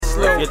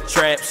If your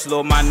trap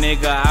slow, my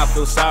nigga, I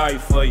feel sorry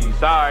for you.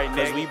 Sorry,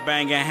 cause we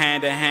banging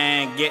hand to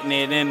hand, getting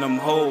it in them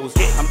hoes.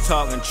 I'm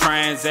talking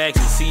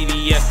transactions,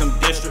 CDS, them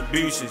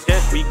distributions.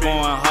 We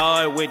going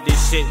hard with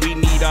this shit, we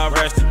need our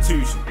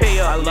restitution.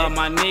 I love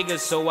my niggas,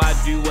 so I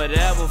do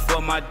whatever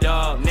for my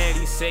dog.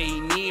 He say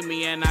he need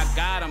me and I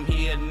got him,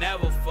 he'll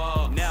never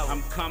fall.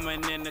 I'm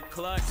coming in the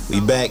clutch.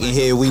 We back in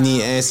here, We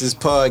Need Answers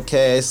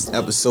podcast,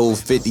 episode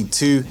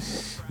 52.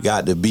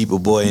 Got the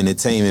Beeper Boy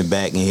Entertainment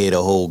back in here,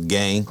 the whole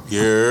gang.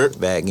 Yeah.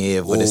 Back in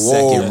here for the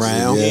second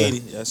round.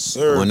 Yes,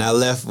 sir.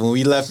 When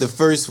we left the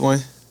first one,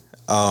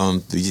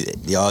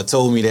 y'all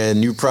told me that a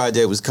new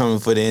project was coming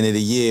for the end of the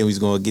year and we was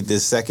gonna get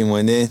this second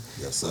one in.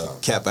 Yes, sir.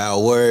 Kept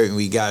our word and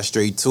we got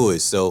straight to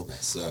it. So,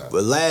 yes, sir.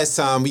 But last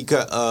time we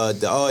cut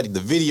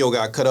the video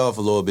got cut off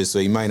a little bit, so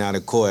you might not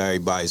have caught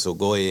everybody. So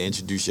go ahead and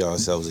introduce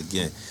yourselves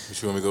again.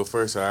 You want me to go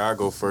first? All right, I'll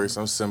go first.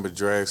 I'm Simba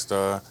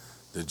Dragstar,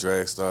 the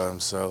Dragstar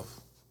himself.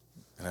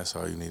 And that's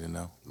all you need to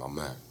know. My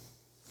man.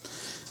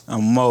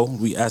 I'm Mo.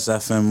 We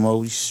SFM Mo.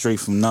 We straight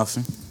from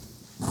nothing.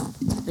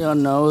 Y'all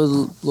know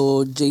it's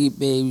little Jiggy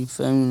Baby.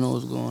 Family know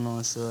what's going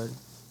on, shorty.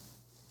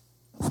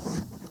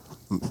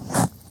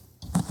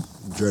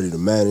 Dirty the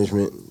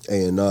management,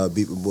 A&R,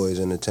 Beeper Boys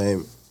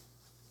Entertainment.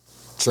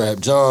 Trap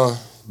John,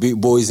 Beat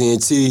Boys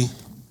NT,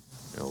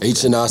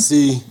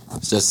 HNIC.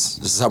 It's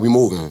just this is how we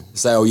moving.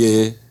 It's hell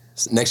yeah.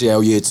 Next year,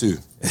 hell yeah too.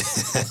 And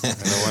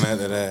the one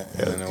after that.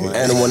 And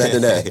the one after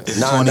that.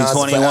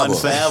 2021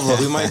 forever.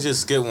 We might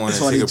just skip one and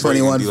 2021 take a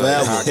break and do like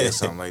forever. hockey or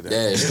something like that.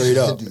 Yeah, straight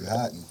up.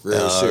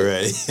 Real shit.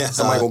 Already.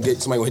 Somebody gonna hit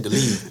the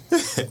lead.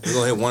 We're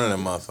gonna hit one of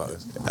them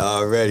motherfuckers.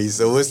 Already.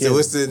 So what's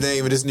the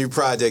name of this new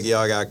project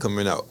y'all got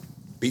coming out?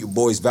 Beat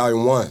Boys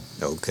Volume 1.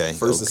 Okay.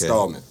 First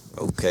installment.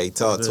 Okay,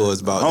 talk to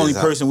us about The only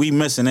this. person we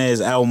missing there is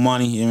Al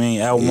Money. You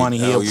mean Al Money?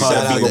 He a part shout of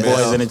out Beeper to Boys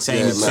L.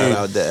 Entertainment Yeah, too. shout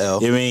out to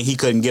L. You mean he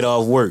couldn't get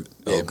off work?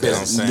 Yeah, Okay,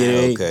 I'm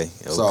saying. Okay.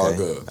 It's all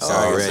good.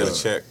 Already. Get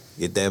a check.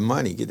 Get that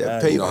money. Get that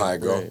You paper. You know how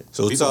it go.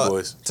 So Beeper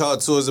Boys. talk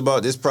to us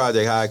about this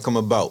project. How it come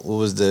about?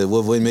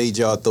 What made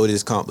y'all throw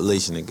this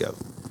compilation together?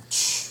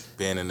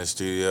 Being in the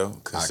studio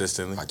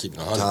consistently. I keep it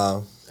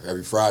 100.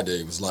 Every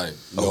Friday it was like,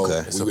 you know,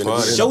 Okay. It's we a went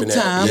party. up in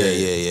that-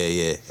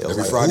 Showtime. Yeah.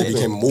 Every Friday it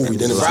became a movie.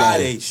 Then it was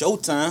Friday, like,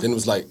 Showtime. then it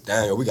was like,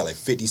 damn, we got like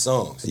 50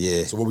 songs.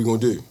 Yeah. So what we gonna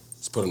do?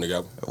 Let's put them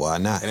together. Why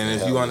not? And then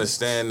if you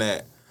understand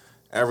that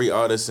every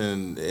artist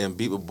in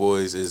Beeper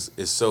Boys is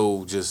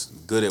so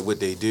just good at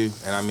what they do,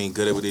 and I mean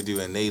good at what they do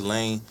in they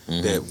lane,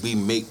 that we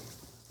make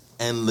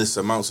endless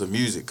amounts of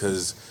music.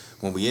 Because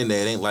when we in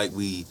there, it ain't like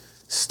we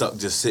stuck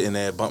just sitting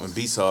there bumping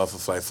beats off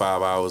for like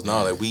 5 hours.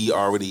 No, like we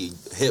already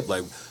hip,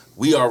 like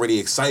we already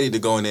excited to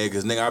go in there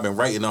because nigga, I've been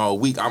writing all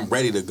week. I'm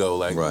ready to go.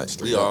 Like Right.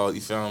 we all, you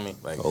feel me?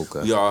 Like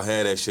Okay. we all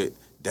had that shit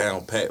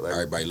down pat. Like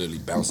Everybody literally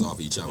bounce off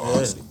each other,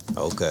 honestly.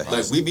 Okay.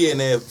 like we be in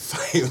there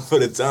fighting for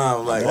the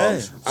time. Like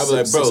Yeah. I be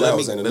like, bro, 6 let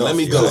hours me ain't let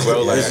me enough. go,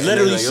 bro. Like It's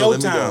literally like, yo, let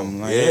me go. showtime.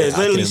 Like, yeah, it's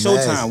literally I can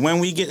imagine. showtime. When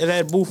we get to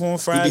that booth on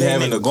Friday, We be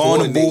having nigga, to go on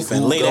the coordinate booth and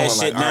who lay that going,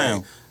 shit like, all down.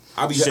 right.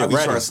 I be Shit trying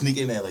ready. to sneak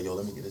in there like, yo,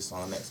 let me get this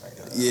song next. Like,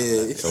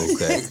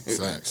 Okay.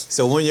 Facts.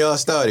 So when y'all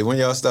started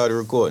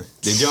recording,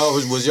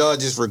 was y'all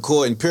just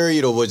recording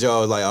period, or was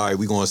y'all like, all right,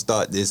 we gonna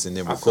start this and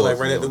then record? I feel like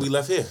right after we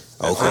left here.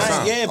 Okay.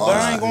 Yeah, but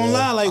I ain't gonna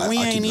lie. Like, we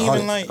I ain't keep it even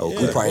 100. like.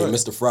 Okay. We probably ain't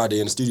missed a Friday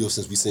in the studio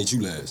since we sent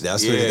you last.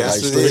 That's Yeah, what.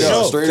 That's like, what it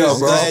is. straight up, I'm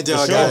bro. glad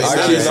y'all For got sure. it.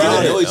 I keep just it got to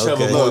 100. know each other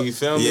Okay. more, you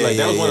feel me? Yeah, Like,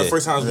 that was yeah, one of the yeah.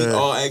 first times we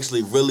all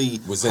actually really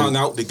Was in- hung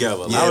out together.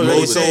 Like, Yeah, I Mo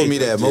really told me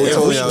that. Mo If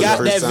told we me that was got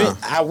the that,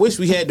 first time. I wish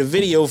we had the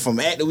video from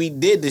after we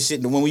did the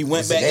shit. When we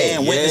went back there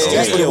and went to the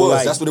Yeah, studio,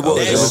 that's what it was.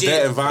 That It was shit,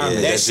 that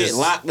environment. that that shit just-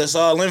 locked us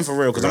all in for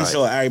real. Because Right. I'm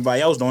sure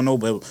everybody else don't know,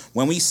 but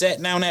when we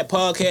sat down that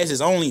podcast, it's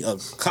only a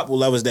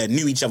couple of us that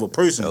knew each other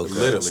personally. Okay.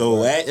 Literally.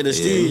 So after the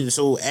studio,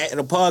 so after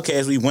the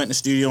podcast, we went to the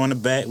studio in the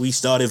back. We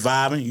started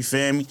vibing. You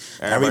feel me?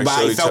 Everybody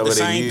Everybody showed each felt other the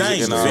their same music thing.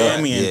 You and all feel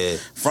that. me? And Yeah.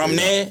 from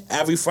there,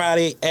 every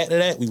Friday after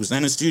that, we was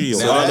in the studio.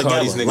 Now all I call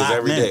together, these niggas locked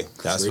every in. day.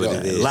 That's Straight what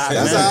up. it is. Locked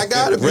That's in. how I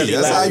gotta be. Really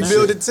That's how you locked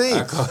build a in.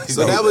 team. call these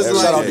So that was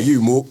niggas Shout out like. to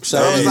you, Mook.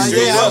 Shout I out was to like, you.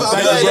 yeah, I'm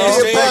glad to be a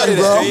Straight part of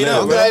up, that. straight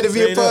up, I'm glad to be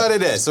a straight up. part of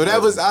that. So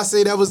that was, I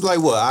say that was like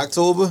what,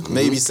 October,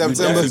 maybe We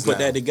September. definitely put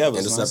that together.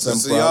 End of son.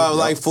 September. So y'all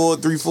like 4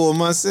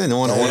 months in. I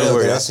want to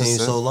worry. That That's seems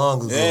what's so up.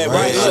 long ago. Yeah, right?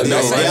 right. Look, It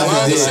that's definitely like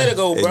long did. shit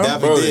ago, It bro.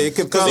 definitely did. It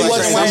could feel he like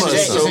wasn't summer wearing or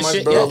jackets something. and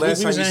shit. bro. Yeah, Last we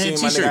time was you in seen my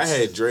nigga, I t-shirts.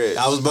 had dreads. I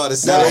was about to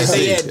say No, that they say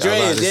shit. he had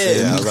dreads,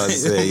 yeah. I was about to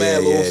say, Mad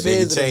little yeah. Then you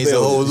fizz in the changed the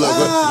whole building.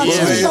 look.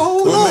 Yeah.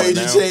 What made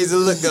you Now. change the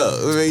look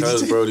up? What made you Because,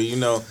 change? Brody, you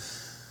know,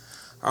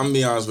 I'm gonna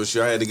be honest with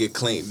you. I had to get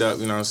cleaned up.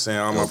 You know what I'm saying?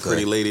 All my Okay.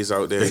 pretty ladies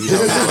out there. You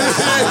know, I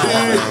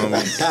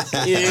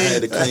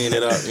had to clean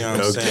it up. You know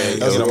what I'm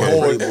saying? Okay. You know, my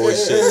pretty boy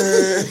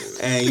shit.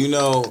 And you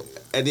know,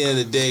 at the end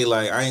of the day,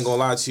 like I ain't gonna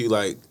lie to you.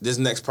 Like this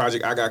next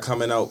project I got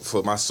coming out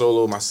for my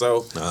solo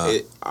myself,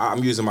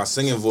 I'm using my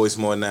singing voice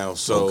more now.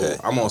 So Okay.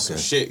 I'm on some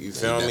shit. You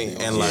feel me?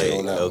 And like,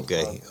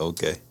 Yeah,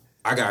 okay.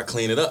 I gotta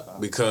clean it up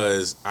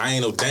because I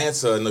ain't no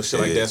dancer or no shit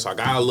like that. So I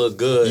gotta look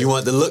good. You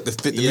want the look to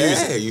fit the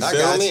music. Yeah, you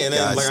feel me? And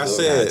then, like I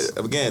said,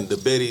 again, the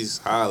biddies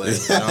holler. You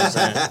know what I'm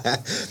saying?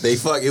 They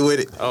fucking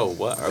with it. Oh,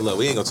 what? Look,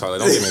 we ain't gonna talk like.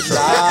 Don't get me in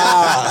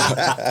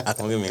trouble.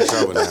 Don't get me in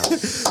trouble now.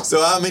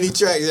 So how many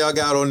tracks y'all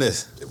got on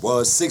this? It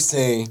was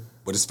 16,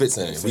 but it's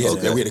 15. We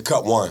had to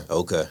cut one.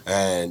 Okay.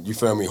 And you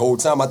feel me? Whole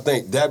time I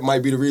think that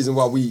might be the reason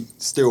why we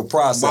still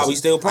processing.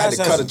 I had to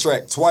cut a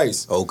track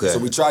twice. Okay. So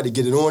we tried to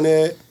get it on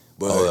there.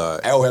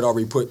 But L had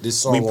already put this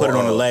song We put it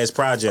on the last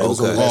project. It was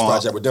on the last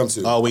project with them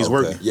two. Always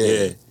working.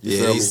 Yeah.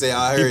 Yeah, he said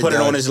I heard he put it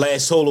that. on his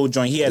last solo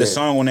joint. He had a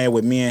song on there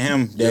with me and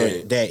him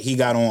that he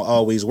got on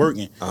Always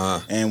Working.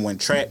 And when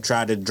Trap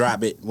tried to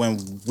drop it, when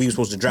we were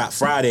supposed to drop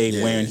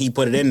Friday, when he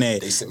put it in there,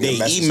 they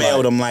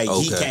emailed him like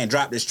he can't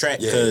drop this track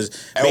because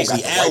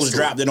basically L's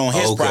dropped it on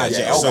his project.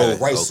 Yeah, L got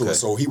the rights to it,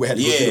 so he would have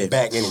to go to the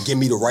back end and give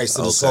me the rights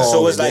to the song.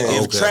 So it's like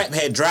if Trap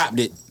had dropped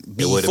it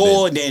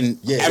before, then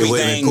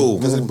everything, cool.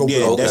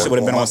 That shit would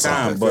have been on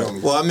time. But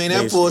well, I mean,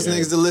 that forced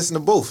niggas to listen to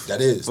both.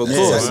 That is, of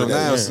course. So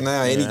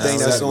now, anything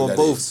that's on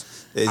both.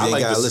 I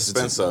like the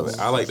suspense of it.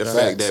 I like the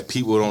fact that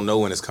people don't know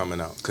when it's coming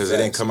out because it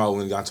didn't come out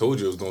when I told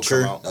you it was gonna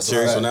come out.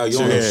 So now you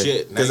don't know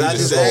shit. Because I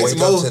just asked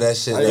Mo to that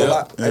shit. I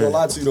ain't gonna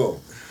lie to you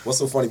though. What's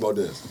so funny about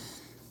this?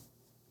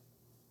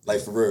 Like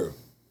for real,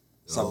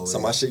 some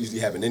of my shit usually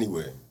happen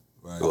anywhere.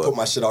 Right. I put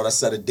my shit out. I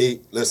set a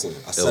date. Listen,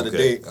 I set a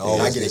date.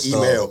 And I get an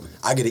email.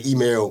 I get an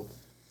email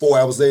 4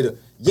 hours later.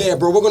 Yeah,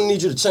 bro, we're gonna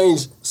need you to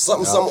change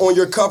something on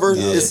your cover.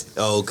 Yeah.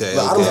 Okay.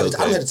 I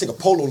don't have to take a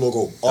polo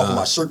logo off of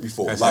my shirt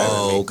before. You see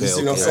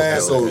what I'm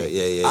saying? So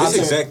this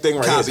exact thing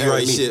right here.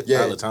 Copyright shit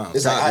all the time.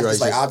 It's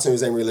like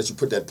iTunes ain't really let you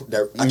put that.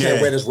 I can't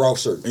wear this Ralph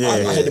shirt.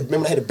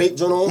 Remember I had the bait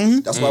joint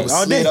on. That's why I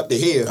was slid up to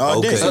here.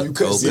 So you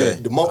couldn't see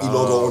the monkey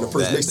logo on the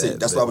first mixtape.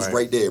 That's why I was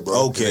right there,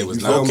 bro. Okay,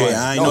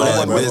 I ain't know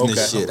that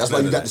business shit. That's why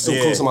you got the so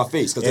close to my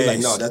face because they're like,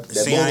 no, that.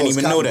 See, I didn't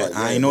even know that.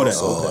 I ain't know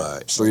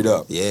that. Straight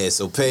up. Yeah,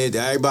 so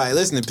everybody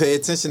listening, pay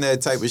attention to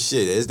that type of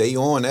shit. They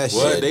on that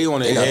shit. They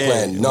on it. They not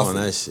playing nothing.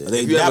 On that shit.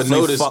 If you ever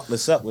notice, fucked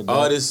us up with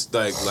artists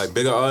like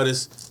bigger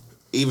artists,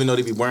 even though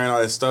they be wearing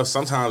all that stuff,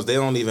 sometimes they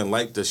don't even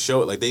like to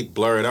show it. Like they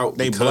blur it out.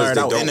 They blur it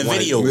out in the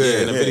video.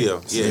 In the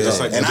video. Yeah,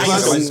 just like and I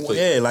used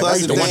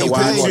to wonder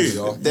why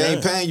too. They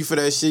ain't paying you for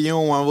that shit. You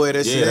don't want to wear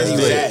that shit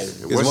anyway.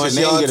 Because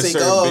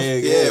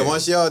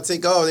once y'all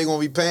take off, they gonna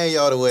be paying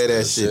y'all to wear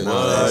that shit and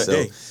all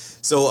that.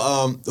 So,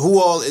 who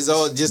all is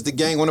just the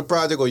gang on the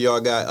project, or y'all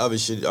got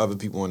other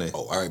people on there?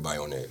 Oh, everybody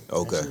on there.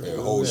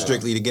 Okay,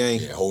 strictly the gang.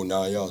 Yeah, whole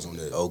 9 yards on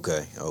there.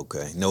 Okay.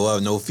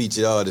 No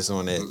featured artists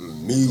on that.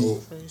 Me,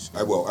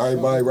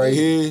 everybody right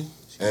here,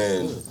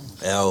 and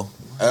L,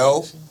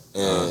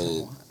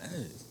 and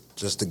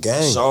just the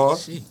gang. Sean.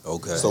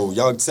 Okay. So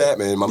Young Tap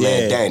and my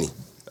man Danny.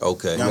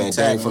 Okay. Man,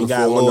 Danny from the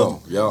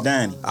 410.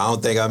 Danny. I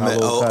don't think I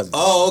met.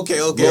 Okay,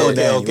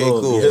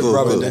 cool. His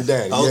brother than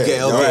Danny. Okay.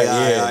 All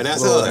right.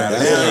 That's her.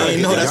 I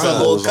ain't know that's her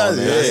little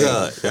cousin.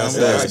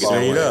 That's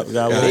straight up.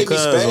 Got little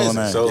cousins on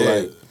that. So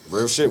like.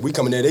 Real shit, we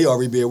coming there, they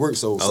already be at work,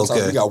 so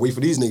sometimes we gotta wait for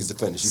these niggas to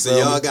finish. So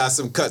y'all got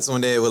some cuts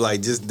on there with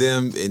like just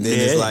them, and then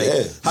it's like,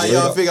 how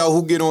y'all figure out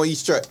who get on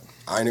each track?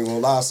 I ain't even gonna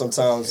lie,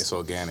 sometimes it's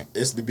organic.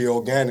 It's to be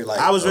organic. Like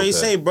I was ready to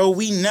say, bro,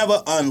 we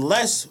never,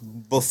 unless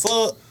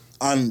before,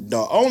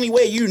 the only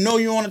way you know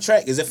you're on a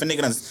track is if a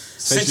nigga done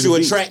sent you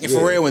a track and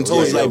for real and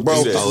told you like, bro,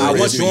 I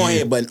want you on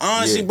here. But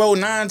honestly, bro,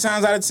 9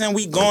 times out of 10,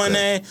 we going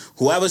there.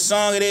 Whoever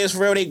song it is for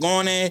real, they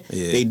going there.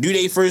 They do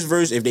their first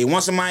verse. If they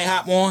want somebody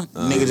hop on,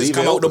 niggas just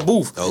come out the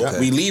booth.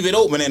 We leave it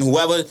open, and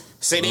whoever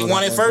say they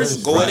want it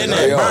first, go in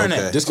there, burn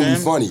it. This gonna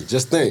be funny.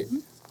 Just think,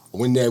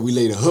 when we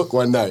laid a hook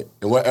one night,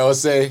 and what L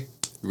say?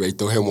 You ready to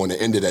throw him on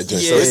the end of that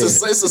joint. So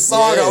it's a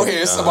song out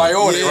here, somebody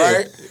on it,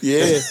 right?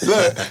 Yeah.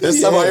 Look, there's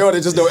somebody on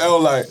it, just know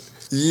L like,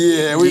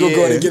 yeah, we gonna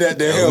go and get at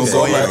that hill.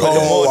 So I'm like,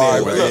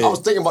 look, I was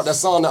thinking about that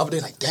song the other day,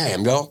 like,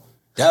 damn, yo,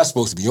 that's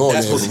supposed to be on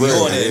there. That's supposed to be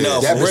on there.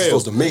 That's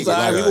supposed to make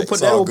it. We will put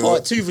that on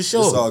part 2 for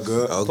sure. It's all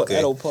good. Okay. Put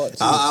that on part 2.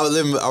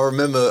 I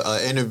remember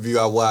an interview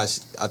I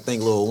watched. I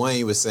think Lil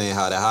Wayne was saying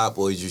how the Hot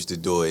Boys used to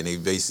do it, and they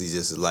basically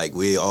just like,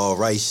 we all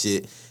right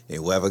shit. And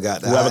whoever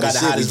got the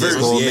hottest verse,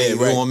 we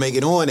gonna make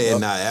it on there.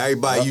 Now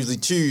everybody usually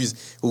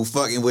choose who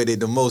fucking with it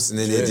the most, and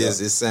then it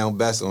sound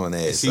best on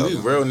there. See, we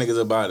real niggas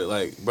about it.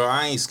 Like, bro,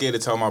 I ain't scared to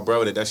tell my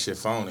bro that shit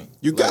phony.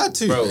 You got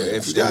to, bro.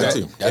 If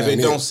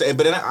it don't say,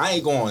 but then I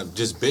ain't gonna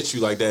just bitch you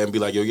like that and be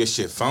like, yo, your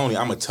shit phony.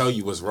 I'm gonna tell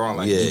you what's wrong.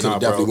 Like, you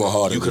definitely went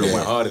harder. You could have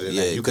went harder than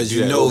that. Because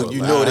you know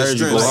the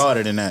strength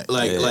harder than that.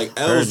 Like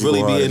L's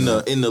really be in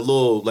the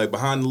little, like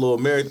behind the little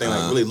mirror thing,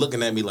 like really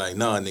looking at me like,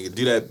 nah, nigga,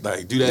 do that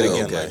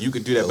again. Like, you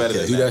could do that better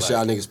than that. Do that shit,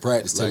 y'all niggas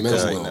practice 10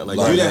 minutes ago. Like,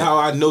 do that how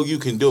I know you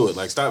can do it.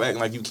 Like, stop acting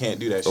like you can't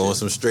do that shit. On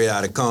some straight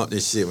out of Compton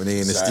shit when they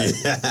in the studio.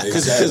 That's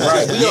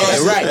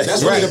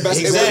really the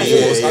best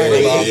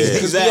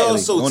Because we all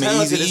so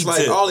talented. It's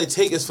like all it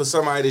takes is for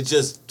somebody to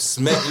just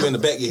smack you in the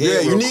back of your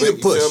head. You need to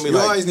push. You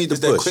always need to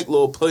push. That quick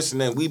little push, and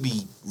then we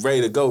be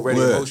ready to go,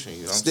 ready in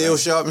motion. Still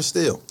sharp and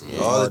still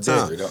all the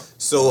time.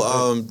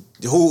 So,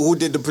 who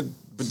did the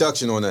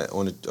production on the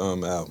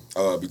album?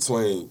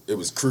 It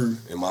was Crew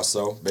and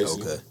myself,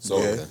 basically. Okay. So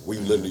we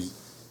literally,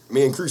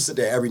 me and Crew sit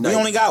there every night. We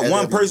only got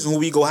one person who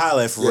we go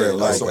holler at for real.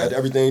 Like, so after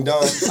everything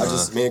done,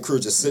 me and Crew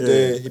just sit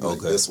there. He be like,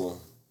 this one,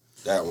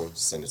 that one,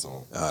 send it to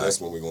him.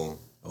 This one we going,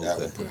 that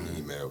one put in the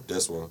email.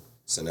 This one,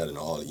 send that in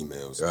all the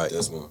emails. Right.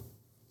 This one,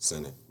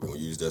 send it. We're gonna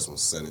use this one,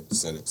 send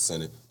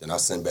it. Then I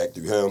send back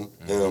through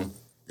him.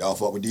 Y'all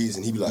fuck with these,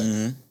 and he be like,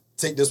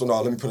 take this one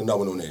off, let me put another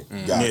one on there.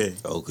 Got it.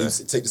 Okay.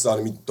 Take this out,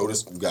 let me throw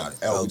this, you got it.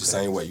 We the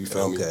same way, you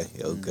feel me?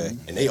 Okay.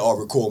 And they all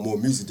record more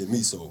music than me,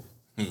 so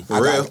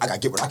For real? I gotta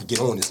get what I can get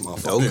on this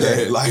motherfucker.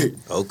 Okay. Like,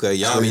 okay,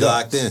 y'all be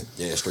locked in.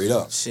 Yeah, straight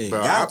up. Shit,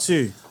 Bro, got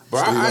to.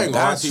 Bro, I ain't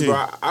gonna to,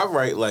 bro. I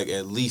write like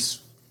at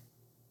least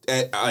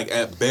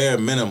at bare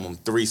minimum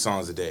 3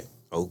 songs a day.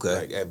 Okay.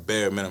 Like at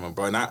bare minimum,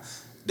 bro.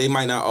 They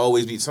might not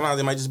always be. Sometimes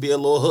they might just be a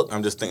little hook.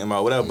 I'm just thinking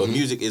about whatever. But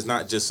music is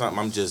not just something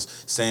I'm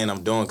just saying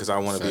I'm doing because I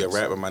want to be a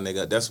rapper, my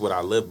nigga. That's what I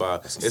live by.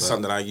 It's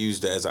something I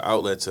use as an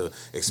outlet to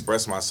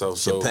express myself.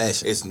 So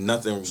it's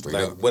nothing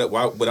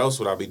what else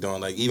would I be doing?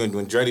 Like even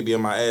when Dreddy be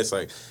in my ass,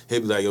 like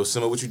he'd be like, "Yo,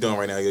 Simba, what you doing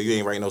right now? Yo, you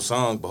ain't writing no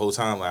song the whole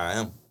time." Like I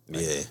am.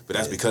 Like, but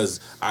that's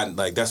because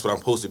that's what I'm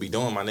supposed to be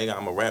doing, my nigga.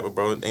 I'm a rapper,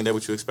 bro. Ain't that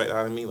what you expect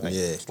out of me? Like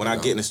when I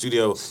get in the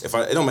studio,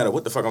 it don't matter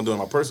what the fuck I'm doing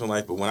in my personal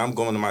life, but when I'm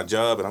going to my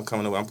job and I'm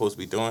coming to what I'm supposed to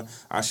be doing,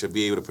 I should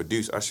be able to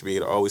produce. I should be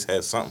able to always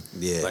have something.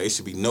 Yeah. Like it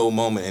should be no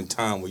moment in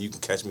time where you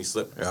can catch me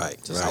slipping. Right.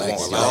 I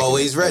won't allow it.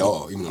 Always ready. I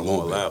won't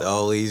allow it.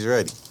 Always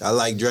ready. I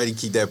like Dreddy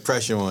keep that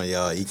pressure on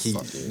y'all. He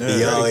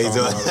always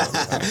on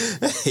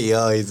he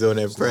always on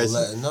that pressure.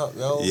 Letting up,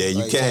 yo. Yeah,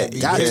 you can't.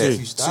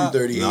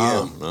 2:30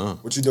 a.m.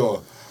 What you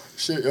doing?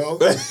 Shit, yo.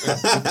 Come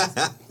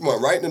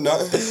on, right in the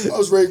night. I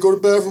was ready to go to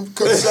the bathroom,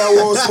 cut the shower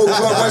on, smoke a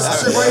blunt, write some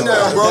shit right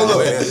now, bro.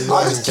 Look,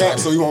 I just can't,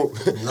 so you won't.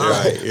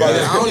 Right.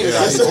 I don't even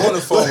be on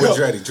the phone with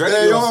Dreddy.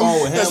 Dreddy be on the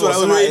phone with him. That's what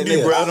I was ready to do,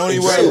 bro. Don't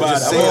even worry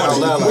about it.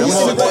 You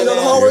see me going down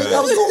the hallway?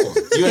 I was going.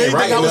 You ain't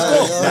right. I was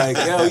going. Like,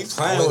 yo, you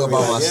playing with me.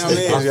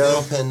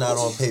 I'm penning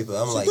out on paper.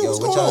 I'm like, yo,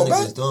 what y'all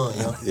niggas doing,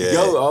 yo?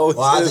 Yo,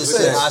 I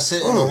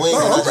sit in the wing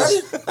and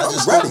I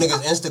just scroll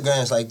niggas'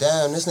 Instagrams like,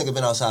 damn, this nigga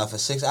been outside for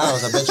 6 hours.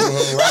 I bet you he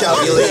ain't right.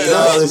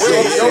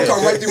 Yo,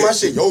 come right through my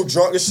shit. Yo,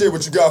 drunk as shit,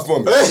 what you got for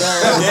me?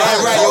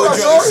 Yeah, right. Yo,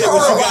 drunk as shit,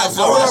 what you got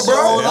for me?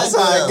 Bro, that's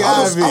how it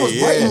gotta be. I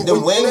was writing the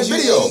wings you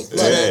video to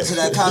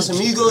that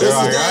Casamigos.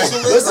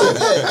 Listen,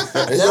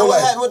 now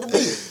what happened with the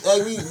beat?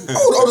 Like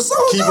the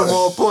song. Keep them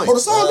on point. The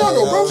song down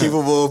though, bro. Keep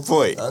them on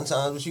point.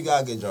 Sometimes, but you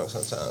gotta get drunk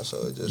sometimes.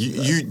 So it just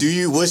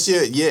what's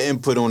your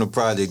input on the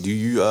project? Do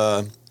you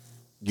I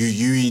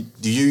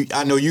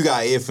know you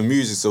got ear for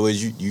music, so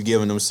is you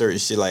giving them certain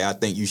shit like I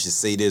think you should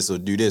say this or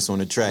do this on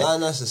the track? Not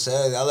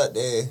necessarily. I let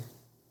their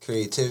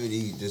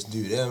creativity just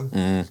do them.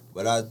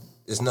 But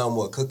it's no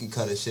more cookie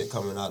cutter shit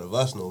coming out of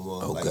us no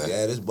more. Okay. Like,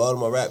 yeah, this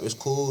Baltimore rap is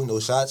cool, no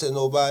shots at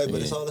nobody,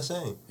 but it's all the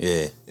same.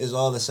 Yeah. It's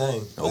all the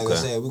same. Like Okay. I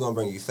said, we're gonna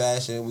bring you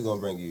fashion, we're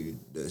gonna bring you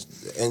the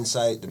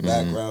insight, the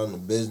background, the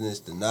business,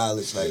 the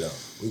knowledge. Like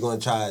we're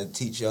gonna try to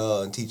teach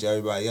y'all and teach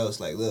everybody else.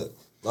 Like, look,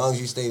 as long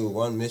as you stay with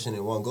one mission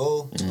and one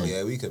goal,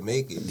 we could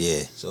make it.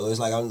 Yeah. So it's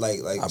like I'm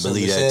like I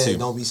believe that too.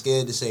 Don't be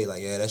scared to say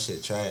like, yeah, that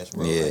shit trash,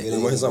 bro. Yeah. Like, You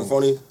want something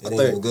funny? It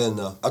ain't even good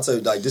enough. I'll tell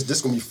you, like,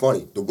 this gonna be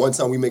funny. The one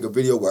time we make a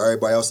video where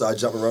everybody outside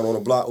jumping around on the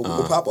block,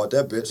 we'll pop out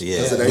that bitch. Yeah.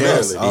 Because it ain't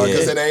us.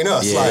 Because it ain't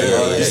us. Yeah. Like,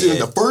 you see,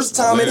 the first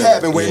time it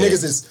happened where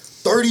niggas is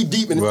 30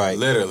 deep in it. Right.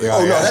 Literally.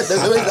 Oh, no,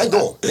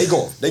 they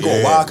going.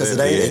 Why? Because it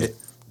ain't it.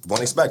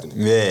 Wasn't expecting it.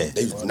 Yeah.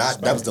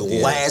 That was the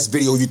last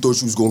video you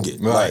thought you was gonna get.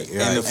 Right.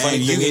 And the funny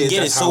you thing can is, get it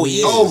that's so how we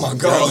easy. Oh my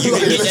God. You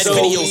can get that so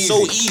video easy.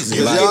 so easy.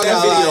 Y'all Like, got that a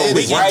lot of video,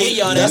 we can get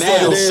y'all that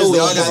video so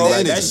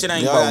easy. That shit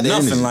ain't about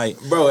nothing. Like,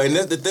 bro, and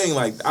that's the thing.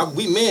 Like,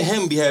 me and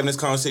him be having this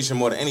conversation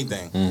more than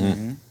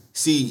anything.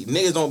 See,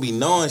 niggas don't be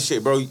knowing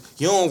shit, bro. You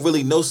don't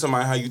really know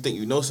somebody how you think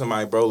you know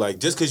somebody, bro. Like,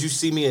 just because you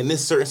see me in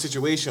this certain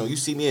situation or you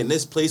see me in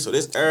this place or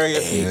this area,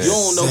 you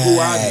don't know who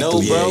I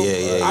know, bro.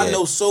 I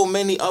know so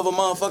many other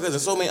motherfuckers and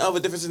so many other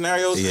different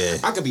scenarios. Yeah.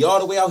 I could be all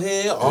the way out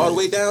here, all the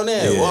way down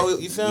there.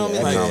 You feel me?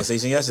 that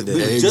conversation yesterday.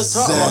 We just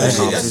talked about that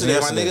shit yesterday, my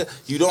Yesterday.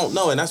 nigga. You don't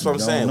know, and that's what I'm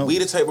saying. know. We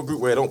the type of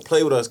group where they don't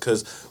play with us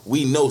because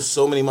we know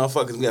so many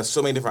motherfuckers. We got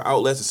so many different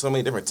outlets and so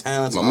many different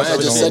talents. My man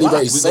just said he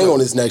ready to sing on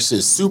this next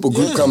shit. Super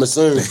group coming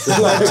soon.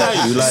 I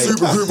tell you, like,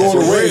 Super group on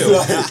the way.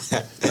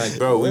 Like,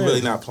 bro, we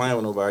really not playing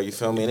with nobody. You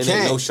feel me? And it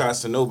ain't no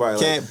shots to nobody.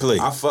 Like, Can't play.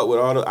 I fuck with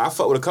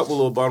a couple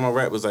little Baltimore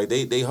rappers. Like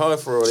they hard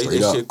for real. They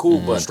shit cool,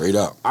 but Straight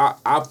up.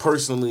 I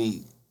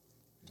personally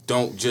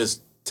don't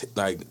just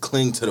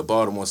cling to the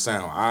Baltimore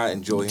sound. I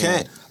enjoy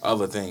hearing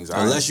other things.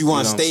 Unless you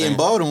want to stay in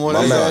Baltimore.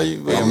 I know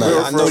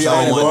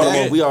y'all want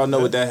that. We all know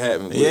what that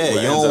happened. Yeah,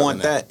 you don't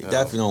want that.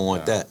 Definitely don't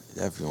want that.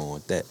 Definitely don't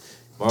want that.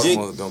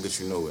 Baltimore don't get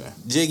you nowhere.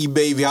 Jiggy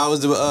baby, how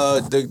was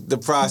the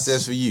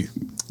process for you?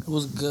 It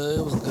was good.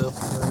 It was good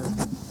for her.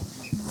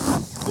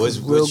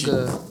 Real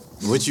good.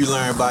 What you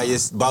learned about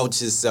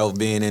yourself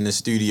being in the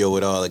studio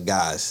with all the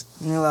guys?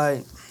 You know,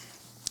 like,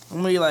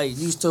 I'm really like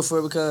used to it for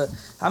it because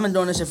I've been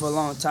doing this shit for a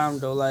long time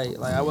though. Like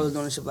I wasn't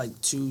doing this shit for like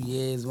 2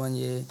 years, 1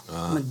 year.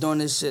 I've been doing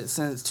this shit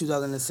since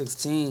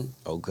 2016.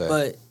 Okay.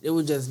 But it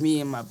was just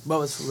me and my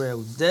brothers for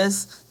real.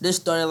 This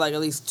started like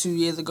at least 2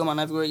 years ago, my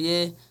 9th grade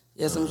year.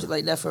 Yeah, some shit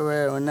like that for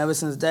real. And ever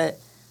since that,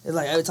 it's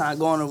like every time I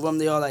go in the room,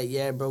 they all like,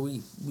 yeah, bro,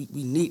 we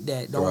need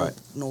that. Don't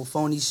no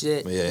phony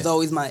shit. Yeah. It's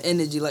always my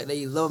energy. Like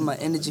they love my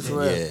energy for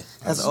real. Yeah.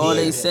 That's all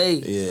they say.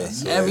 Yeah.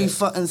 Every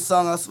fucking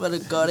song, I swear to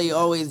God, they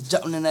always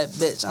jumping in that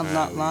bitch. I'm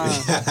not lying.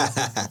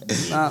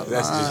 Not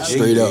That's lying. just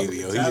straight up. He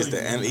just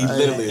he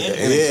literally the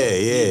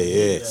energy.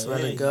 Yeah. I swear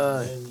to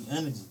God.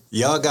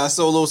 Y'all got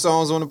solo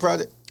songs on the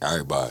project?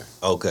 Everybody.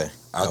 Okay.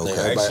 I think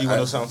actually, you want to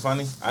know something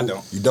funny? I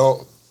don't. You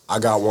don't? I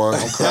got one.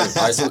 I'm crazy.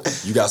 Right,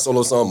 so you got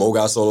solo song. Mo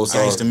got solo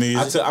song.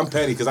 I'm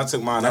petty because I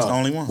took mine. That's the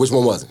only one. Which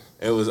one was it?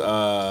 It was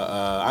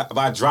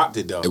I dropped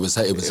it though. It was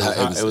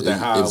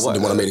the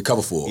one I made the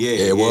cover for.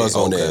 Yeah, it was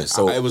on there.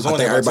 So it was on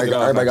I think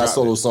everybody got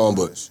solo song,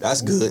 but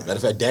that's good. Matter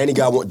of fact, Danny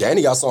got one.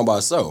 Danny got song by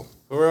herself.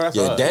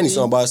 Yeah, Danny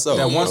song by herself.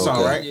 That one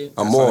song, right? Yeah.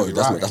 I'm more.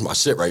 That's my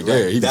shit right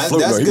there. That's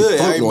good.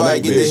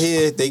 Everybody get to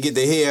hear. They get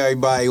to hear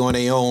everybody on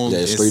their own.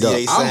 Yeah, straight up.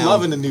 I'm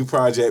loving the new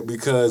project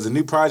because the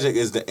new project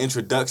is the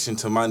introduction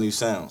to my new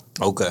sound.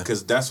 Okay.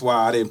 Because that's why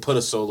I didn't put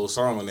a solo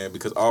song on there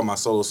because all my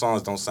solo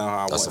songs don't sound how I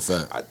want. That's a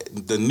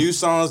fact. The new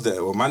songs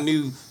or my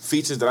new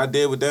features that I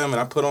did with them and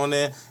I put on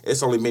there,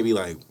 it's only maybe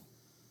like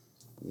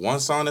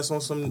one song that's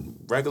on some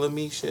regular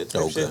me shit.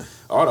 Shit.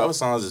 All the other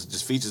songs is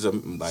just features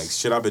of like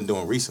shit I've been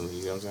doing recently.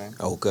 You know what I'm saying?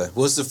 Okay.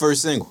 What's the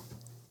first single?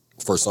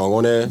 First song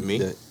on there? Me.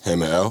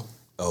 Him and L.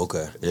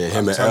 Okay. Yeah,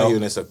 him and telling L. you,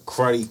 and it's a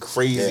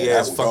crazy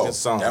ass fucking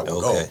song.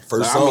 Okay.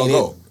 First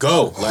song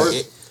go.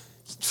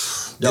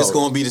 This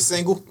gonna be the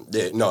single?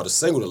 Yeah, no, the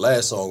single, the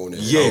last song on there.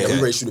 Yeah. We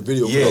ready to shoot a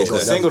video. Yeah, the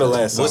single, the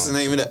last song. What's the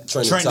name of that?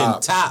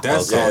 Trending Top.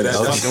 That's We're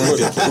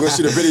gonna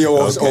shoot a video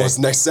on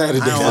next Saturday.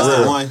 That's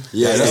the one.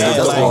 Yeah, that's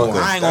the one.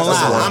 I ain't gonna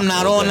lie, I'm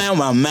not on that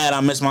one. I'm mad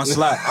I missed my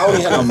slot.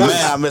 I'm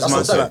mad I missed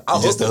my slot.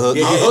 Just the hook.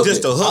 Yeah,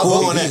 just the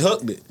hook. He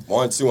hooked it.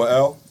 1, 2, and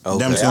L.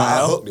 Them two I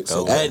L. hooked it.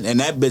 So And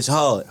that bitch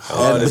hard.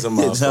 Hard as a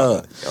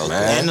motherfucker.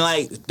 And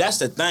like, that's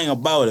the thing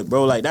about it,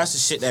 bro. Like, that's the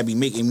shit that be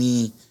making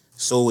me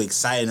so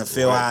excited to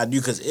feel how I do,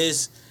 because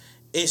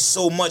it's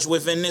so much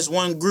within this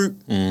one group.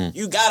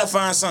 You gotta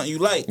find something you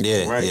like.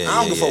 Yeah, right. Yeah,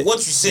 I don't give a fuck what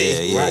you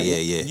say. Yeah.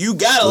 You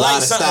gotta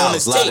like something on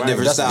this tape.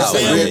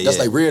 That's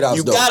like Red House.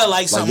 You gotta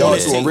like something on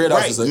this tape.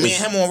 Right. Me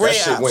and him on Red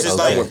House. It's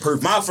like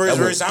my first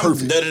verse. I'm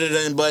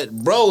da-da-da-da. But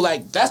bro,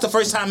 like that's the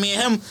first time me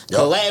and him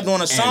collabed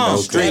on a song.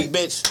 Straight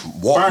bitch.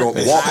 Walked on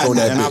that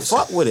bitch. And I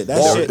fuck with it.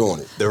 That shit. On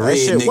it. The red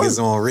niggas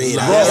on Red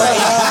House.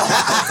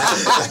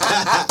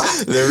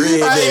 The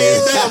red I didn't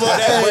even niggas. think about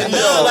that. But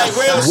no, like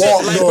real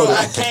shit. Like bro,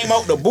 I came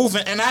out the booth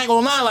and I ain't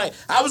gonna lie, like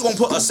I was gonna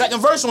put a second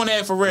verse on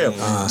there for real.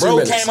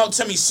 Bro came up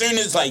to me soon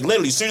as I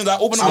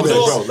opened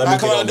the door. I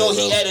come out the door,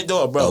 he at the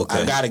door, bro.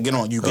 I gotta get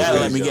on. You gotta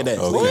let me get that.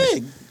 Go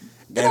ahead.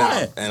 Get on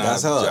it. And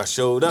I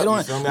showed up.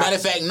 Matter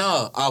of fact,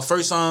 no. Our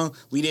first song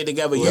we did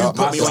together, you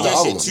put me on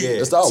your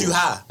shit too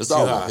high. That's the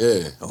album.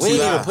 Yeah. We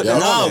ain't even put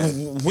that on there.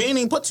 We ain't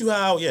even put Too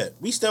High out yet.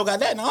 We still got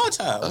that in our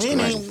child. We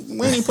ain't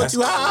even put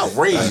Too High out.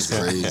 That's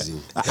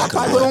crazy. I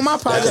probably put on my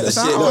project.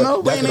 I don't know.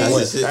 We ain't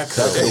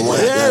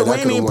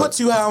even put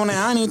Too High on there.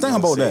 I ain't even think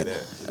about that.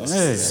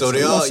 Yeah. So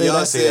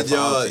y'all said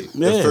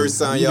the first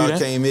time y'all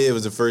came in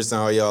was the first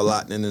time y'all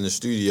locked in the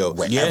studio.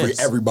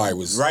 Everybody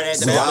was right at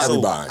the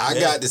everybody. I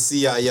got to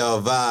see how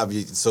y'all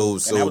vibe. So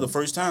and that was the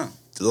first time.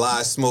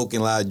 Live smoking,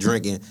 live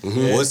drinking.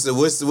 What's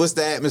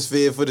the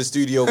atmosphere for the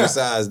studio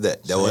besides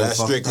that? That's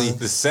strictly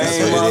the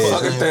same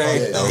motherfucking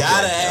thing.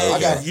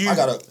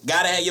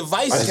 Gotta have your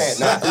vices. I can't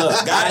not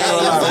look. Gotta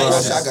have your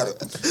vices. I gotta.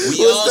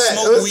 We all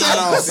smoke weed.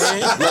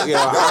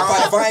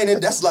 If I ain't in,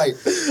 that's like,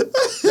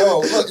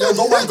 yo,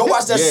 go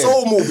watch that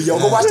Soul movie, yo.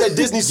 Go watch that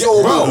Disney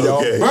Soul movie,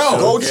 yo. Bro,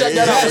 go check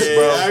that out,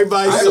 bro.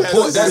 Everybody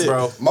support that,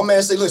 bro. My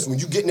man say, listen, when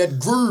you get in that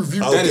groove,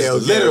 you that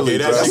is literally,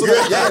 bro.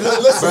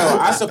 Listen, bro.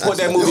 I support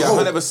that movie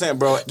 100%,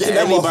 bro.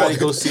 Anybody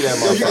go see that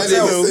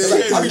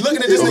motherfucker. I be looking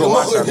at this nigga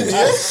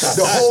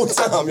the whole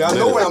time, yo. I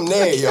know when I'm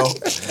there, yo.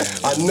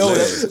 I know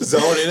that.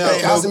 Zoning out.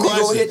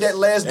 Casamigos hit that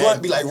last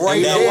blunt, be like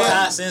right there.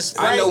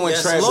 I know when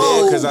Trav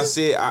there because I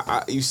said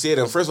you said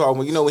him. First of all,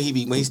 when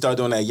he started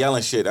doing that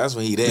yelling shit, that's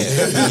when he there.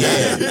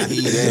 Yeah,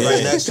 he there.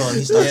 Right next to him,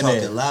 he started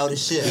talking loud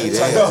as shit. He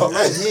there.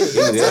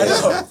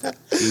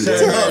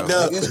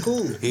 It's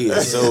cool. He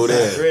is so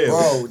there,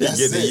 bro. He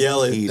get the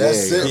yelling. He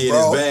that's there. it, He in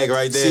bro. his bag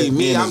right there. See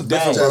me, I'm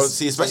different, bro. Just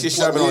See, especially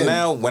shopping on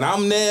now. When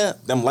I'm there,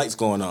 them lights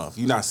going off.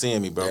 You not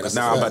seeing me, bro. Because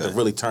now I'm about to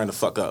really turn the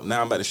fuck up.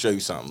 Now I'm about to show you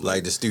something.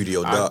 Like the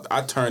studio, dog.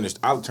 I turn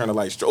the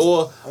lights straight.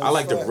 Or I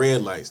like the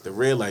red lights. The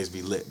red lights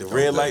be lit. The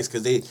red lights,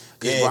 because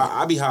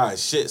I be high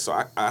as shit,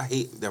 so I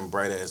hate them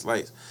bright ass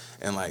lights.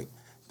 And like,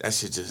 that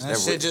shit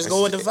just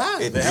go with the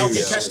vibe. It help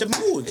you catch the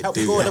mood. Help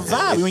you go with the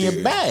vibe. You in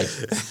your bag.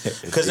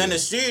 Because in the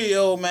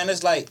studio, man,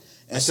 it's like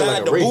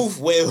inside the booth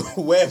where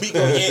we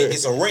gonna get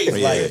it's a rave.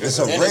 Like it's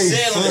a and rave. the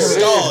ceiling is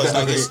stars.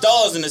 Like it's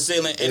stars in the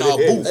ceiling in our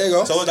booth. There you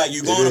go. So it's like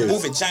you go in the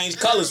booth and change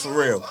colors for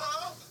real.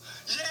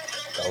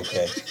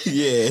 Okay.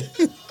 Yeah.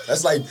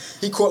 That's like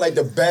he caught like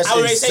the best. I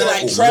would say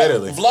like Trap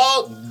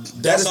vlog.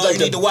 That's all you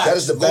need to watch. That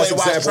is the best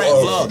example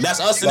vlog. That's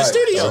us in the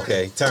studio.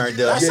 Okay, turned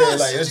up. Yeah,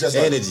 like it's just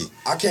energy.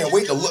 I can't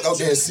wait to look out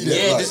there and see that.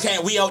 Yeah, just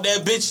can't we out there,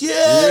 bitch.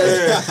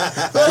 Yeah.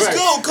 Let's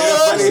go,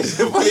 cuz.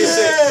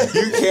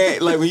 You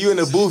can't, like, when you in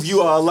the booth,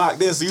 you all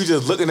locked in, so you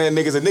just looking at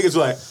niggas, and niggas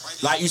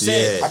like you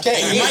said, I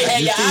can't. You might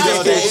have your eyes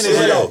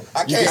closed.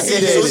 I can't see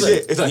that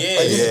shit. It's like,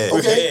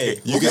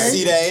 okay. You can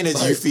see that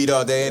energy. You feed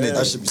off that energy.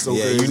 That should be so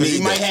good.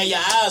 You might have your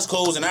eyes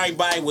closed, and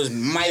everybody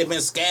might have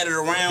been scattered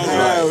around.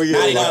 Now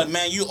they got,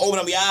 man, you open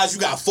up your eyes, you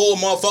got 4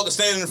 motherfuckers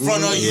standing in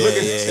front of you,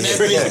 and that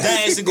bitch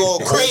dancing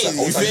going crazy.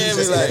 You feel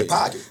me? Like,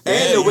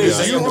 and the way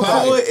you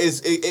record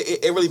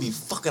it really be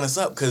fucking us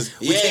up because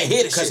we can't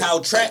hear the shit. Because how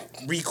Trap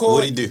record,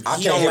 what he do? I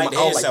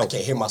can't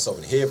hear myself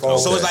in the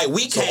headphones. So it's like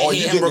we can't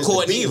hear him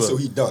recording either. So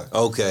he done.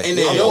 Okay. And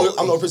then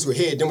I'm the person who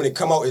hear it. Then when it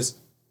come out, it's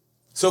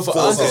so for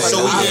us.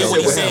 So we hear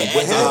what he's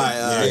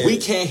saying. We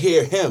can't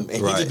hear him,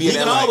 and he just be in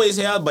can always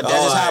hear, but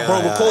that's just how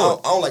bro record.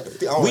 I don't like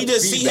the. We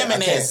just see him in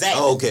the exact.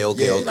 Okay. And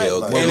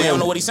we don't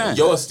know what he's saying.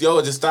 Yo,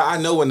 just stop. I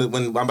know when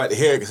I'm about to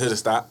hear it, because he'll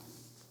just stop.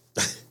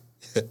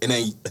 And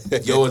then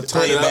yo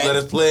turn it up, let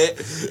us play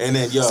it, and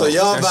then yo. So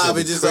y'all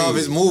vibing just off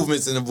his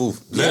movements in the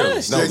booth.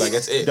 Literally, no, like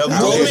that's it. The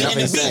movement and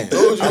the beat,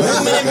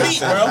 movement and beat,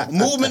 bro.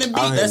 Movement and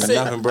beat. That's it.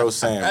 Nothing, bro.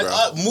 Saying,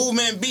 bro.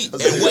 Movement and beat,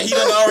 and what he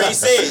done already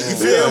said. You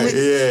feel me?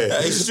 Yeah.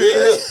 Straight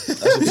up.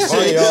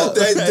 Straight up.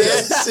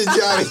 That's it,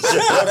 Johnny.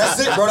 That's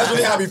it, bro. That's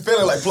really how I be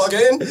feeling. Like plug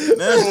it in.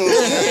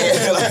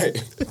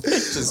 Like,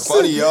 it's just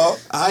funny, y'all.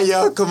 How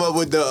y'all come up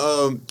with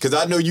the Because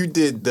I know you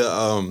did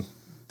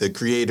the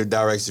creative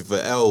direction for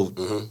L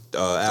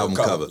album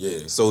cover.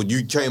 Yeah. So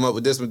you came up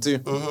with this one too?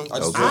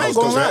 I ain't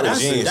gonna lie.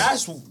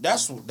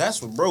 That's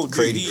what bro did.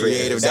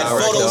 Creative that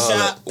director.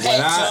 Photoshop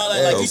packs and all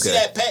that. Like you see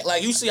that pack.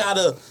 Like you see how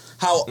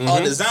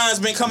our designs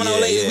been coming out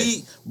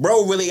lately.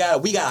 Bro really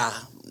got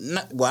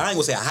well, I ain't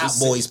gonna say a hot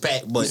boys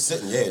pack, but it's a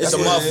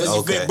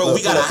motherfucker. Bro,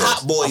 we got a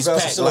hot boys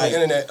pack. Like,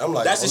 internet, I'm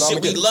like, that's the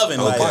shit we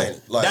loving.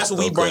 Like, that's what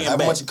we bringing back.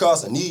 How much it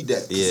costs? I need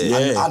that.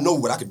 Yeah. I know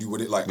what I could do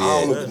with it. Like, I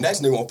don't know what the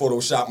next nigga on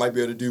Photoshop might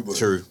be able to do, but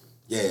true.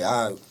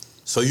 Yeah,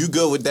 So you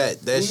good with that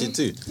shit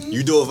too?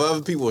 You do it for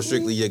other people or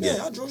strictly your game?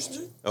 Yeah, I draw some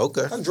shit.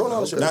 Okay. I draw all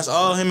the shit. That's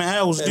all him and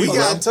Howells do. We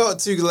got to talk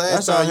to you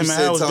last time. You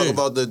said talk do.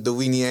 about the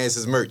Weenie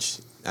Asses merch.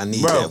 I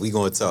need that. We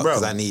gonna talk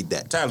because I need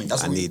that. I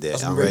need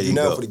that. I'm ready to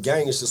go. For the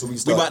gang and shit, so we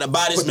about to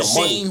buy this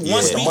machine.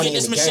 Once we get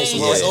this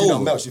machine, it's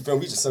over. You feel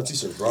me? We just some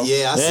t-shirts, bro.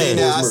 Yeah, I seen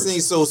that. I seen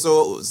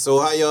so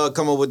how y'all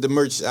come up with the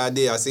merch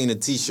idea? I seen the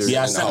t-shirt.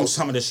 Yeah, I sent him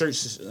some of the shirts.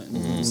 Sitting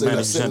in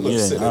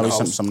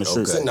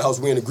the house,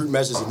 we in the group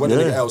messages, and one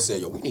nigga else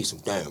said, "Yo, we need some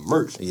damn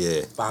merch."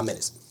 Yeah, 5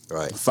 minutes.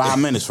 Right. 5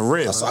 minutes for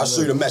real. So I'll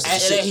show you the message.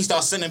 After that, he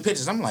started sending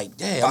pictures. I'm like,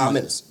 damn. 5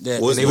 minutes. It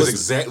was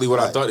exactly what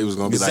I thought it was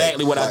going to be.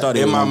 Exactly what I thought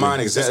it was. In my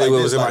mind, exactly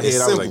what was in my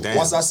head. I was like, damn.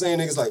 Once I seen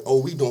niggas like, oh,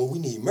 we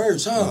need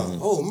merch, huh?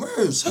 Oh,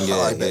 merch. Yeah,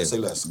 like that. Say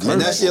less.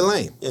 And that's your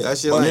lane.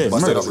 That's your lane.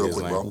 Bust it up real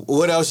quick, bro.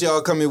 What else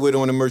y'all coming with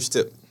on the merch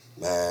tip?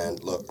 Man,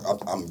 look, I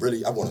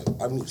need a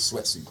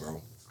sweatsuit,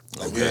 bro.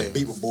 Like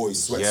Beaver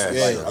Boys sweatsuit.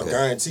 Yeah. Like, I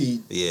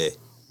guaranteed. Yeah.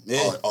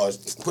 Or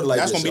put it like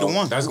that's this, gonna be the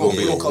one. That's gonna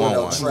be the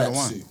one. Trap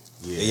suit.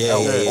 Yeah.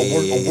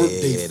 A work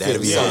day fit.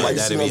 That'd be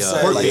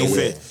Work day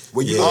fit.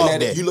 When you looking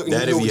at it, you looking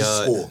at what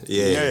it's for.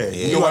 Yeah.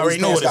 You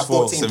already know what it's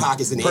for. 14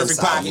 pockets in the perfect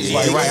inside. pockets.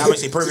 Right. I'm gonna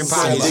say perfect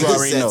pockets. You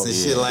already know. And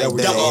shit like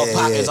that. Double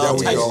pockets, all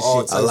types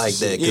of shit. I like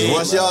that because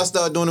once y'all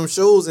start doing them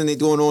shows and they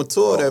going on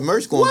tour, that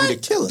merch gonna be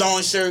the killer.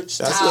 Throwing shirts,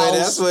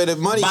 that's where the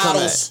money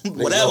bottles, come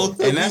at.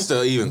 whatever. And that's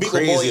the even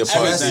crazier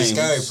part. That's the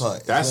scary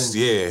part. That's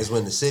It's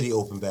when the city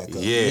open back up.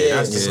 Yeah,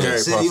 that's the scary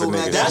part for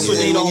niggas. That's what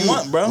they don't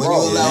want, bro.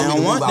 They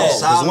don't want that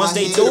because once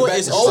they do it,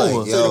 it's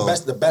over.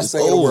 The best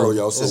thing in the world,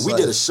 yo. So we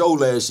did a show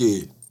last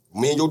year.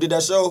 Me and Yo did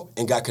that show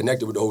and got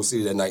connected with the whole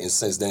city that night, and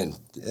since then,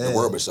 the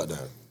world been shut down.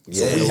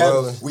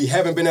 So we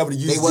haven't been able to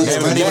use these. He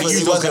wasn't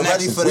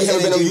ready for the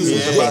energy. We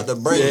was about to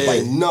break.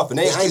 Like nothing.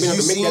 I ain't been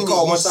able to make that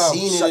call one time.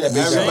 Shut that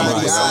bitch down.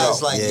 Everybody's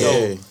eyes like,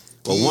 yo.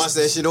 But once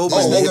that shit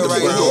opens,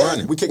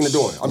 we kicking the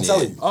door. I'm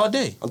telling you. All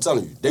day. I'm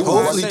telling you.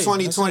 Hopefully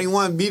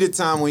 2021 be the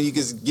time when you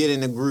can get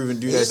in the groove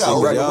and do that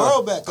shit. Bring the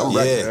world back up.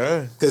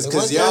 Yeah.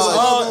 Because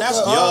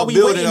y'all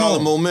building all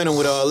the momentum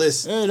with all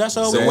this. Yeah, that's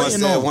all so we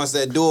waiting on. Once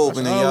that door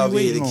open and y'all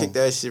be able to kick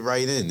that shit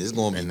right in, it's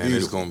going to be beautiful.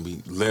 It's going to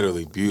be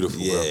literally beautiful,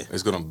 bro.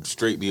 It's going to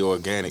straight be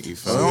organic, you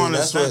feel me?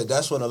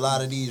 That's what a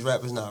lot of these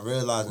rappers not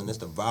realizing. It's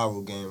the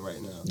viral game right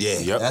now.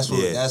 Yeah.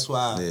 That's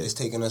why it's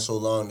taking us so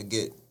long to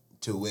get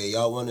to where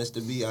y'all want us to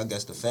be. I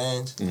guess the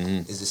fans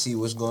is to see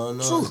what's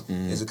going on.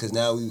 Is it because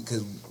now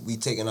we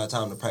taking our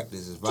time to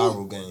practice this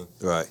viral game.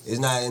 Right. It's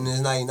not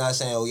you're not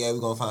saying, oh yeah,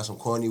 we're gonna find some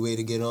corny way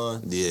to get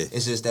on. Yeah.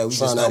 It's just that we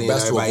just studying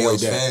everybody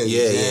else fast.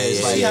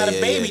 See how the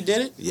baby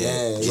did it.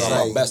 It's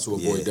our best to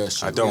avoid that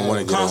shit. I don't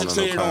want to get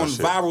concentrated on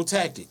viral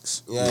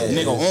tactics.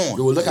 Nigga on.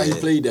 Yo, look how he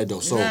played that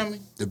though. So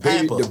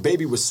the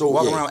baby was so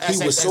walking around.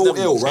 He was so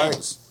ill,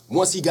 right?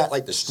 once he got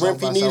like the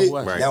strength he needed,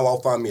 now I'll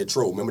find me a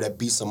troll. Remember that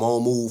Beat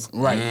Simone move?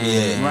 Right.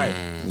 Right.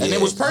 And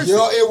it was perfect. You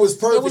know, it was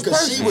perfect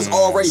because she was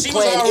already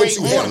playing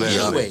into him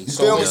anyway. You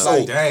feel me?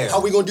 So how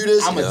we gonna do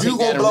this? You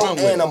gonna blow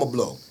and I'ma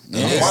blow.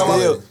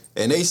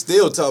 And they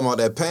still talking about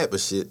that Pamper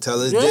shit. Tell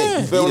us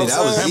that. You feel what I'm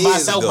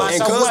saying?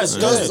 Cuz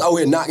was out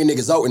here knocking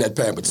niggas out in that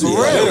Pamper too.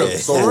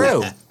 For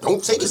real.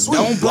 Don't take it sweet.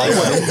 Don't play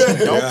with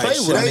him. Don't play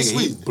with him.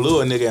 He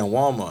blew a nigga in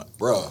Walmart.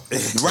 Bruh.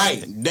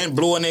 Right. Then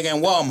blew a nigga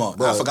in Walmart.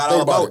 Bruh, I forgot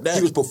all about that.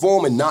 He was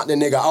performing, knocked the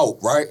nigga out,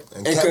 right?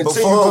 And continued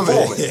performing.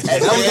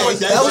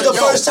 That was the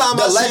first time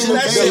I seen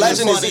him. The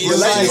legend is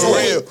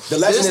real. The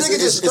legend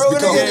is becoming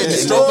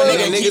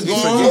niggas be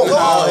forgetting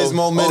all his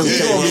momentum.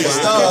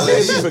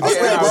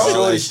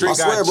 I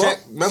swear, bro.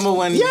 Remember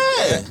when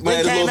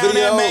when came down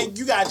there, man,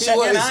 you got to check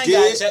in. I ain't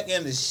got to check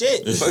in the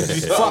shit.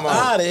 Fuck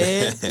out of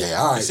here.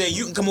 Yeah, all right. He said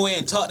you can come away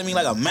and talk to me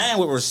like a man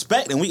with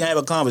respect, and we can have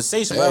a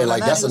conversation. Yeah,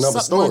 like that's another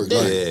story.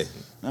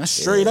 That's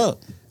straight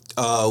up.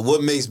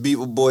 What makes Beat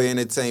Boy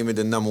Entertainment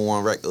the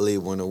 #1 record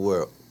label in the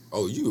world?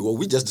 Oh,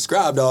 we just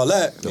described all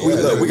that.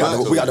 We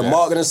got the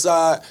marketing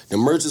side, the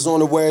merch is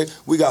on the way.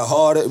 We got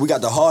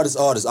the hardest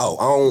artists out.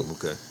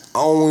 We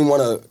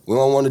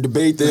don't want to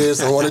debate this.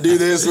 I don't want to do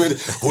this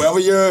with whoever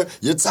your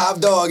top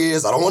dog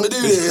is. I don't want to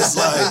do this.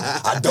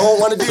 Like, I don't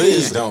want to do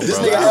this. This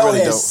nigga L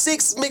had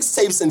 6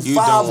 mixtapes in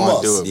 5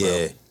 months.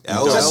 Yeah.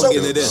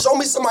 Show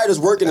me somebody that's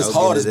working as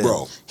hard as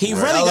bro. He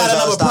really got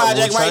another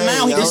project right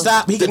now. He can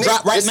stop. He can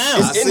drop right now.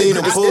 It's in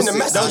the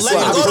message. Don't let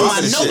me go to my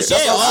notes.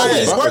 Yeah,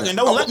 always working.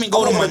 Don't let me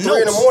go to my notes.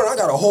 3 in the morning, I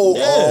got a whole.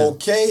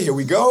 Okay, here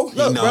we go.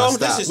 Look, bro,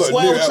 this is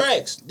 12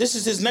 tracks. This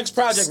is his next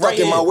project right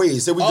here. Stuck in my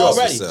ways. Here we go.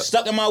 Already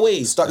stuck in my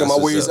ways. Stuck in my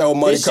ways. L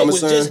Money coming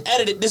soon. This shit was just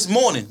edited this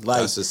morning.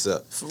 Like, that's what's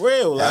up. For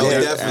real. Like,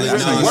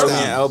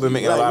 definitely. L been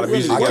making a lot of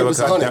music together.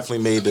 Definitely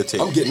made the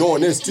tape. I'm getting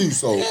on this too.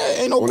 So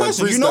ain't no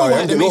question. You know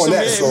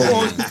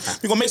what?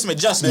 We gonna make some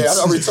adjustments.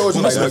 Yeah, I already told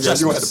you like that.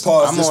 You had to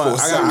pause this for a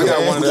second. I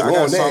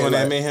got a song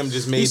that me and him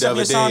just made the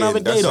other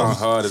day. That song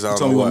hard as I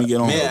don't know what. Me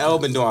and L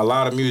been doing a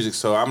lot of music,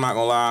 so I'm not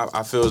gonna lie.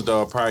 I feel as though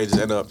I'll probably just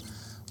end up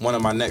one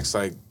of my next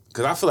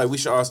because I feel like we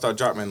should all start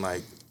dropping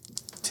like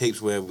tapes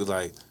where we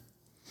like.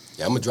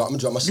 Yeah, I'm gonna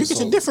drop my shit. You get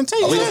your different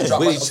tapes.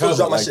 I'm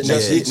drop my shit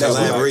next week.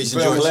 Collaboration.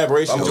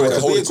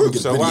 Because we a group,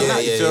 so why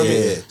not? You feel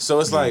me?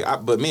 So it's like,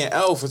 but me and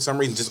L for some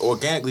reason just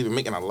organically been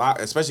making a lot,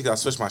 especially because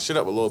I switched my shit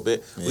up a little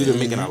bit. We've been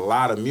making a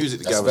lot of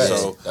music together.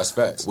 So that's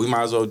facts. We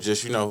might as well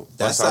just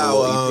that's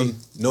how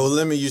No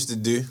Limit used to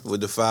do with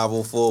the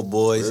 504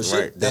 Boys.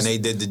 Right. Then they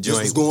did the joint.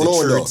 What's going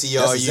on though? That's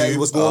exactly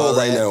what's going on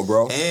right now,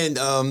 bro.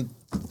 And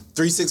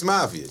 3 6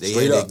 Mafia. They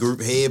had that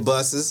group Head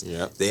Busters. They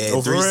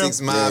had 3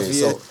 6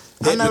 Mafia.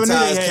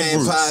 Hypnotized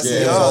Cam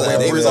Posse, all that.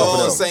 They was all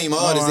the same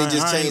artists. They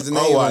just changed the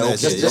name on that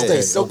shit. Just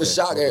think, Silk the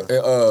Shock and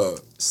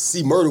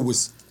C Murder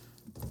was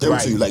them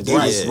two. Like they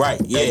was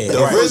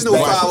the original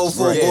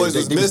 504 Boys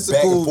was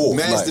Mystical,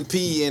 Master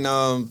P, and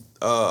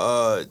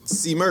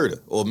C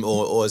Murder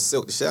or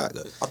Silk the Shock.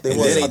 Then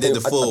they did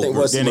the full. Then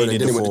they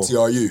went to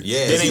TRU.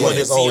 Yeah, then he wanted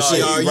his own shit.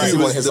 He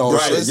wanted his own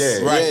shit.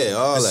 Yeah,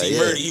 all that. C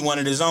Murder, he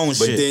wanted his own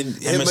shit. But then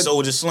him and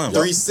Soulja Slim.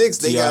 3 6,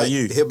 they got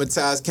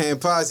Hypnotized Cam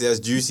Posse. That's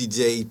Juicy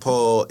J,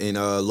 Paul, and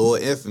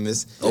Lord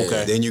Infamous.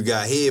 Okay. Then you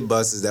got Head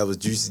Busters. That was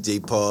Juicy J,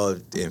 Paul,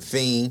 and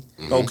Fiend.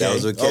 Okay. That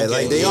was with Cat.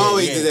 Like they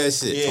always did that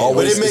shit.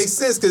 But it makes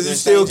sense because you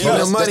still keep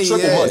the money.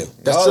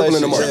 That's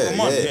tripling the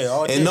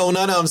money. And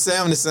none of them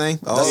sound the same.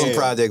 All some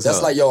projects.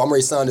 That's like, yo, I'm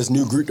ready to sign this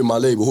new group to my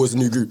label. Who's the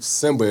new group?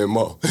 Simba and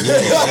Mo.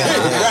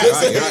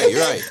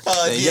 Right.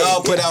 And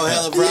y'all put out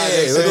hella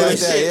projects like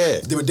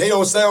that. But they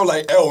don't sound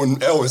like L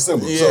and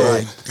Simba.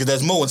 Yeah, because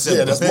that's Mo and Simba.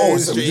 Yeah, that's Mo and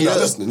Simba. You're not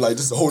listening. Like,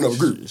 this is a whole nother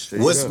group.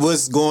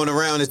 What's going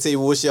around the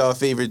table? What's y'all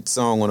favorite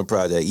song on the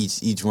project?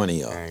 Each one of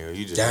y'all.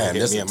 Damn,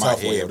 this is a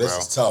tough one. This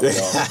is tough, y'all.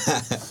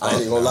 I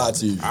ain't gonna lie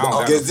to you.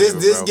 Because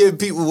this give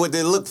people what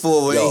they look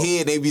for when they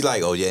hear, they be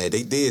like, oh yeah,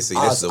 they did see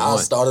this the one. I'll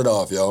start it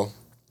off, yo.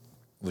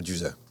 What'd you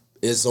say?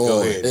 It's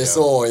on. It's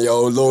on,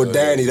 yo. Lil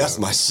Danny, that's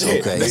my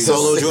shit. Okay.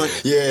 Solo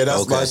joint? Yeah,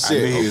 that's my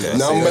shit.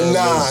 Number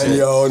 9,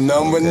 yo.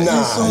 Number 9. I'm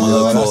gonna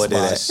look forward to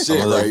that.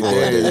 Shit right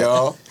there,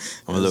 yo.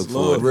 I'm gonna look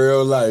forward to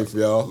real life,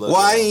 yo.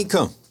 Why he ain't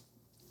come?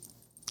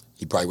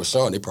 He probably was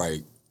Sean. They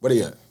probably, what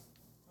he at?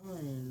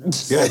 We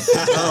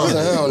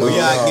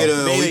gotta get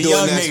him. We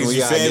doing next one. We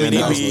gotta get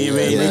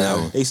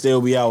him. They still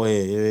be out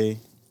here.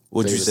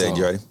 What'd you say,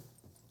 Jordy?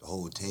 The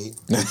whole tape.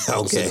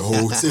 Okay. The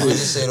whole tape. I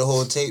just say the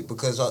whole tape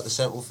because of the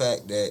simple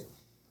fact that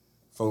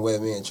from where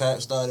me and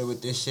Trap started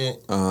with this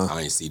shit,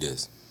 I ain't see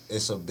this.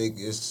 It's a big.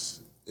 It's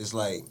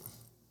like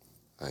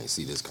I ain't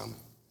see this coming.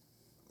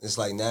 It's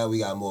like now we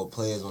got more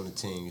players on the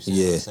team. You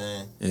see what I'm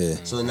saying?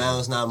 Yeah. So now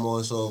it's not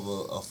more so of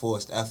a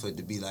forced effort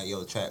to be like,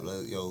 yo, Trap,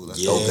 let's go.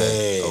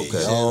 Okay. You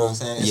know what I'm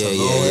saying?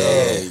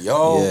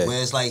 Yeah.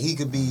 Where it's like he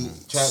could be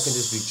Trap, could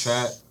just be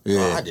Trap.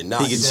 Yeah. I did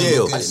not. He could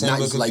chill.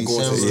 Simba could be like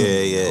going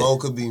Simba. to Mo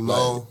could be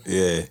Mo.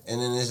 Yeah.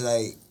 And then it's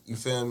like, You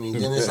feel me?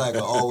 Then it's like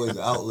always an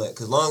outlet.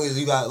 Cause long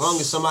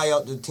as somebody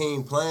out the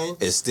team playing,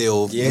 it's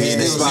still in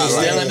the spotlight.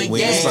 Still in the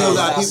game. Still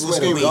got people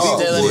screaming.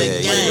 Still in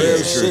the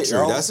game.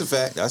 True. That's a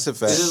fact. That's a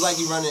fact. It's just like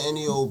you running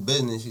any old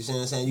business. You see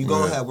what I'm saying? You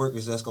gonna have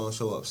workers that's gonna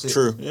show up sick.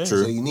 True.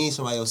 So you need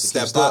somebody else to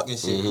Step keep stock up. and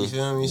shit. You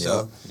feel me?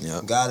 So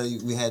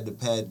we had to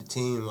pad the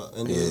team,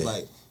 and it was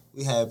like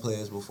we had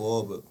players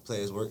before, but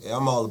players work.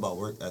 I'm all about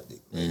work ethic.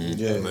 If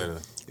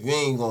you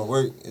ain't gonna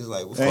work, it's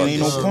like what fuck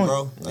ain't no point,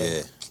 bro.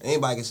 Like,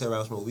 anybody can sit around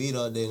and smoke weed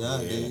all day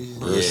nowadays.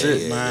 Real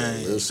shit,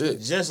 man. Real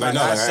shit. Just like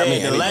I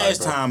said the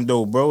last time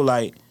though, bro.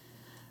 Like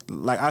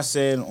I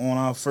said on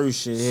our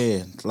first shit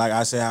here. Like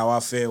I said how I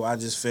feel. I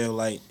just feel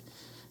like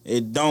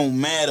it don't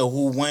matter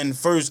who win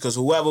first, cause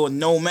whoever,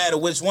 no matter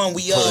which one,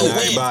 we all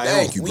win.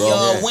 Thank you, bro. We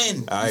all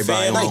win.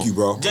 Thank you,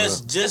 bro.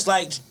 Just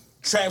like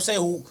Trap said,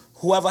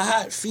 whoever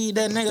hot, feed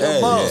that nigga the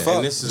ball.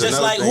 And this is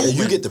just like thing.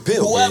 You get the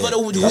pill. Whoever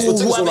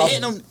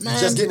hit them, man.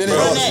 Just getting it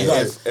run in.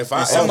 that. If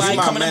I somebody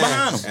my coming in man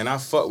behind him, and I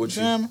fuck with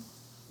you,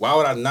 why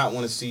would I not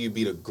want to see you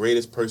be the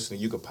greatest person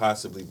you could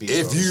possibly be?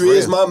 If bro? you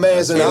is my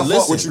man's and I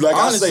fuck with you, like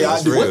honestly, I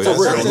say, I do. what the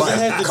real?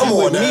 Like, come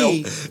on now.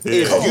 If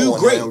you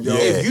great,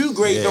 if you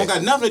great, don't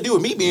got nothing to do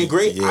with me being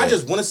great. Yeah. I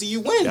just want to see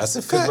you win. That's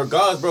a Because fact.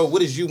 regardless, bro,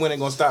 what is you winning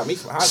gonna stop me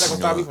from? How's that gonna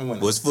stop me from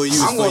winning? What's for you?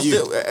 I'm For gonna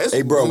you. still.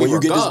 Hey, bro, when you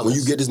get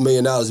this $1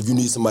 million, if you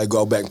need somebody to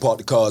go out back and park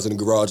the cars in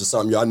the garage or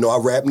something, y'all know I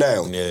rap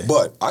now. Yeah.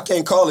 But I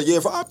can't call it. Yeah.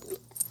 Move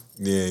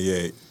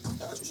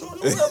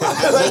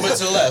it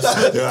to the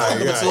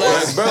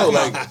left. Bro,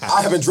 like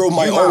I haven't drove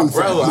my you own my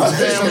brother. friend.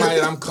 I'm somebody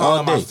that I'm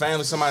calling my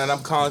family. Somebody that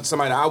I'm calling.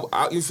 Somebody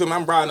that you feel me?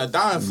 I'm riding a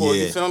dime for.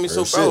 Yeah. You feel me?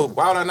 So, bro,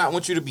 why would I not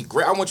want you to be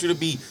great? I want you to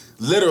be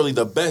literally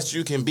the best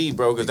you can be,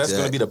 bro. Because that's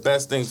gonna be the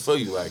best thing for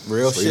you. Like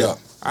Real shit.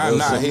 I'm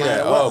not here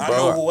at Well, all, I bro.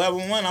 know whoever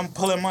win, I'm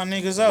pulling my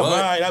niggas up. What? All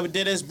right, I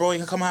did this, bro. You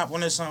can come hop on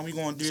this song. We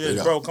gonna do this,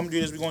 Straight bro. up. Come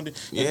do this. We gonna do.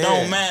 Yeah. It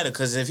don't matter,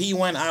 cause if he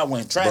win, I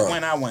win. Trap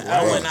win, I win.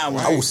 I win, I win.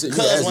 I will sit,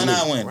 Cuz win,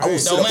 I win. I will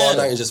sit Don't up all night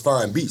matter. and just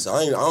find beats.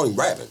 I ain't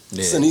rapping. Yeah.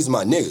 Listen, these are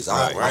my niggas.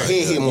 I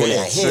hear him on that.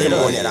 I hear him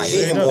on that. I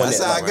hear him on that.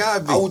 That's how I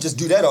gotta be. I would just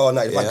do that all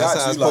night if I Yeah, got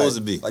that's how to. it's supposed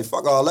to be. Like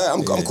fuck all that.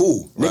 I'm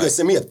cool. Right. Nigga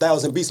send me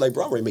 1,000 beats. Like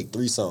bro, I already make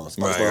 3 songs.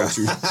 What's wrong with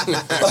you?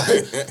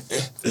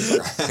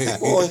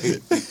 Boy,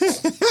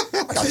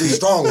 I got 3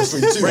 strong ones for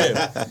you too.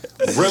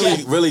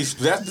 Really,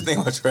 that's the thing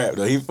about Trap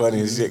though. He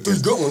funny as shit. 3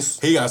 good ones.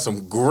 He got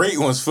some great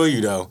ones for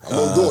you though.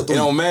 doing 3. It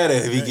don't matter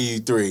if he give you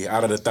 3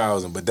 out of the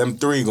 1,000, but them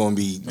 3 gonna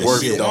be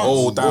worth shit. the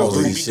whole Gonna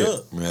 1,000. be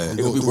good. Man.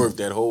 It gonna be worth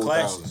that whole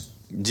Classic.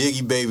 1,000.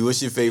 Jiggy baby,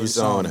 what's your favorite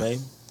song?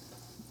 baby.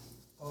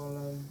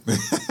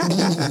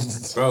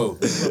 Bro,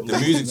 the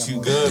music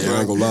too good, Yeah, bro. I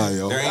ain't gonna lie,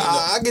 yo. There ain't no-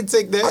 I can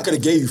take that. I could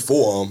have gave you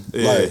 4 of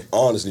them. Yeah. Like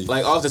honestly.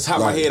 like off the top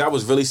of my Right. head, I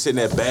was really sitting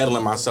there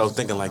battling myself,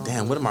 thinking like,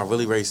 damn, what am I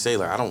really ready to say?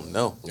 Like, I don't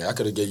know. Yeah, I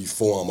could have gave you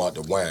 4 of them out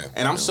the wham.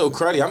 And I'm so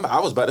cruddy. I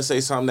was about to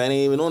say something that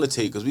ain't even on the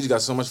tape because we just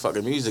got so much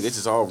fucking music. It's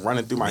just all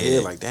running through my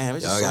head. Like, damn,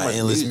 it's just Y'all so got much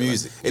endless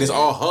music. Like, and it's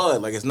all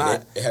hard. Like, it's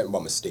not. It happened by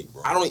mistake,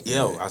 bro. I don't. I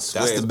swear. That's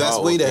the it's best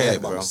all way to bad, have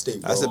it, bro.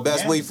 Mistake, That's the bro.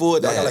 best way for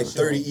it to I got like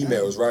happen. 30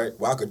 emails, right?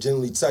 Where I could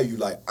generally tell you,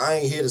 like, I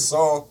ain't hear the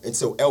song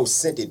until L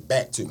sent it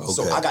back to me.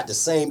 So Okay. I got the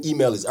same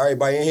email as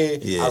everybody in here.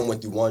 Yeah. I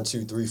went through 1,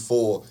 2, 3,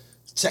 4,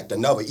 checked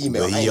another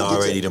email. But I he ain't get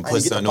already to- done I put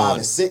ain't get to something 5 on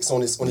and it. 6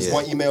 on this Yeah.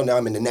 one email. Now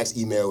I'm in the next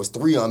email. It's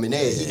 3 of them in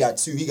there. He got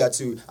 2. He got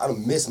 2. I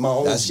done missed my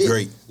own That's shit.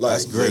 great. Like,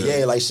 That's great.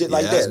 Yeah, like shit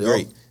like That's that.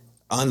 great.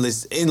 Yo.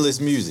 Endless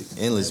music.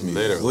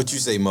 Literally. What you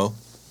say, Mo?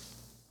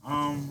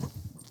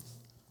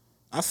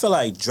 I feel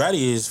like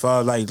Dreddy is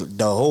for like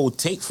the whole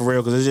take for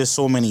real because there's just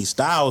so many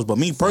styles. But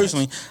me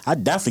personally, I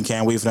definitely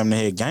can't wait for them to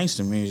hear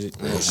gangster music.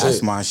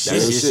 That's my shit.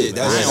 That's your shit.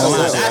 I ain't gonna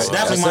lie, that's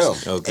definitely my.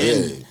 That's him. Okay.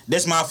 And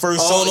this my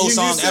first Oh, solo you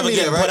song sent ever me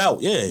getting that, put right?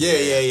 out. Yeah.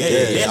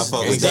 Yeah. I fuck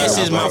with This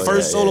that. is my Yeah,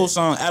 first yeah. solo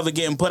song ever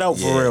getting put out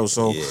for Yeah, real.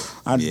 So yeah,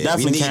 I yeah.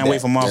 definitely We need can't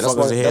wait for that. Yeah,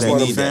 motherfuckers to hear that's that. why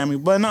You we feel need me?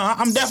 But no,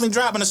 I'm definitely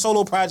dropping a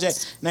solo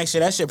project next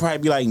year. That shit probably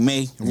be like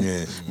May,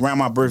 around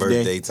my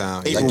birthday. Birthday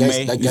time. April, That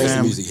May. gangsta you feel gangsta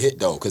me? music hit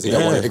though, because they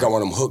Yeah. got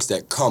one of them hooks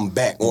that come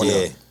back on Yeah.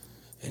 them.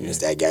 And it's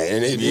that guy.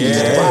 And you just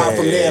vibe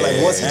from there.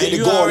 Like once he And get the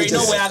you going, already it know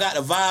just, where I got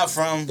the vibe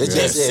from. It's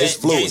just- yeah, it's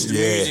fluid. Gangsta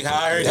Yeah. music,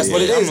 how I heard that's it.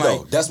 what it I'm is like,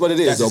 though. That's what it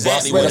is that's though. Bro. I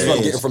exactly swear what that's it what I'm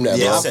is. getting from that.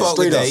 Yeah, bro. I fuck with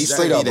Straight that. up. He Straight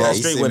sent up, me bro. that.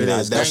 Straight what it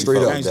is. That's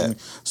straight up. Gangsta.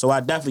 So I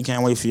definitely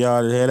can't wait for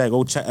y'all to hear that.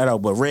 Go check that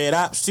out. But Red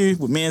Ops too,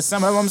 with me and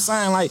some of them, I'm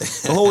saying like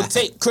the whole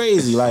tape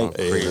crazy. Like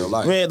Real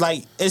life. Red,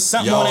 like it's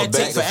something Y'all on that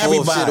back tape for and forth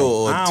everybody. shit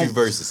or I 2 don't-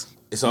 verses?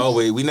 It's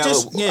always we never.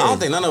 Just, yeah. I don't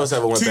think none of us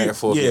ever went back and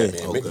forth Yeah.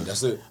 yet, man. Man,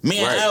 that's it. Me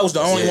and Right. L's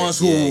the only Yeah, ones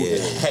who yeah.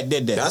 had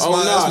did that. That's Oh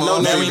my- that's my no!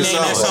 Now we favorite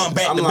named that song. song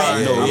back I'm to back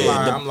lying. though. I'm Yeah,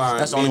 lying. I'm lying.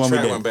 that's the Me only and one we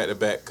Trap did. went back to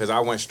back because I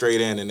went straight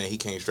in and then he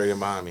came straight in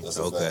behind me. That's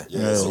a Okay. fact.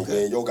 Yeah. So Yeah.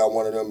 man, Yo got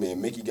one of them. Me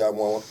and Mickey got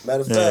one.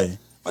 Matter of Yeah. fact,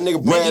 my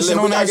nigga Brad shit Litton.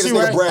 on We gotta that get this too,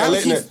 nigga right? Brad I'm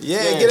Litton. keep- Yeah,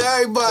 get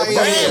everybody.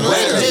 Brad in.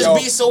 Litton yo.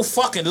 just be so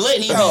fucking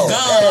lit. He be Yo, gone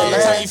yeah, all the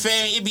man. time. You feel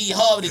me? It be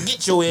hard to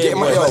get your head. Get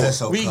my- but yo, that's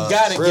so we cuz.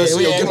 gotta Real get. shit,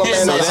 We yo, get my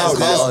man So on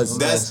the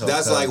house.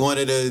 that's like one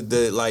of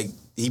the like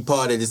he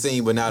part of the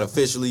scene but not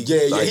officially.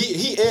 Yeah, like,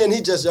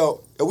 he just yo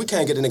we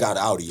can't get the nigga out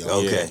of Audi, yo.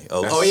 Okay.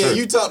 Oh yeah,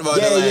 you talked about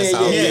that last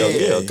time.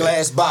 Yeah.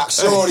 Glass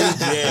box, shorty.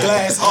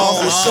 Glass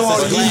office,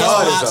 shorty. He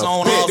artist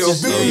on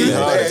office.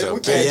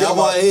 I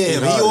want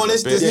him. He on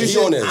this new shit.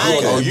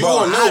 Oh, you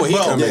don't know what he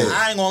come in.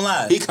 I ain't gonna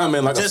lie. He come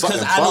in like a fucking bomb.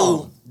 Just because I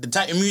know the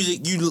type of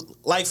music you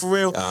like for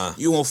real,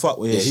 you won't fuck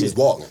with his shit. He was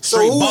walking. So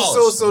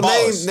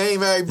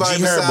name everybody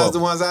besides the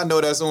ones I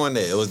know that's on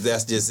there.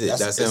 That's just it.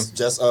 That's him.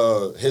 Just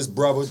his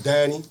brother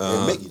Danny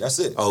and Mickey. That's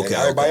it. Okay. And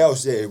everybody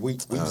else, we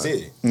was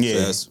it.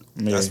 Yeah.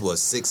 That's what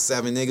 6,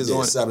 7 niggas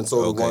on. 7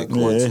 total. Okay.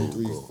 1, 2,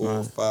 3,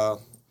 4, 5.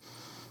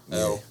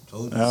 L.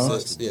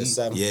 6,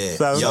 7.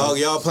 Yeah.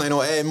 Y'all plan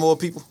on adding more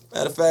people?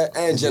 Matter of fact,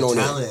 and Jen on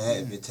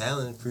there.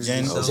 Talent.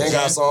 Jen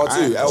got a song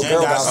too. L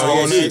Jen got a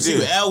song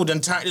too. L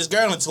done turned this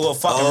girl into a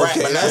fucking rapper.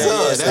 And I ain't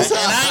gonna lie,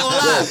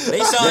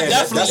 they sound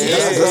definitely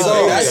hit.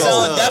 That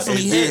song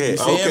definitely hit.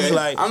 You feel me?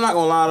 Like, I'm not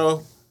gonna lie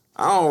though.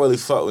 I don't really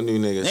fuck with new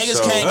niggas.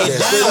 Niggas can't get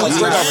down with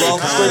you.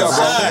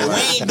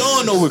 We ain't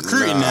doing no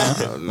recruiting now.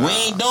 We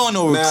ain't doing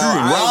no recruiting.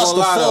 I ain't gonna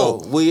lie though.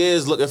 We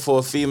is looking for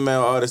a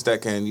female artist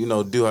that can,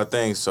 do her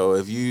thing. So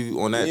if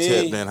you on that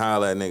tip, then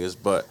holler at niggas.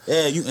 But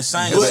yeah, you can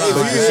sing. But you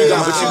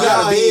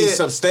gotta be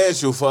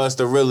substantial for us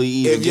to really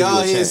even. If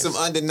y'all hear some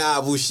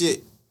undeniable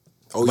shit.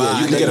 Oh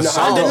yeah, you can get a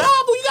song.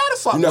 Undeniable, you gotta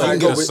fuck. You know how to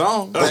get a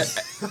song.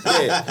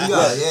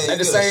 At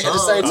the same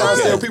time,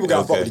 still people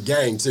gotta fuck with the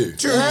gang too.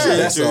 True.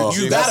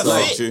 You gotta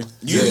fit.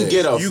 You can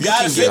get a. You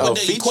gotta fit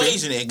with the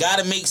equation. It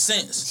gotta make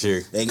sense.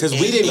 Sure. Because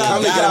we didn't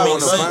come together on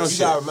the final shit.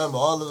 You gotta remember,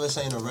 all of us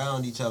ain't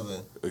around each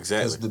other.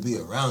 Exactly. Just to be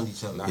around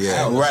each other.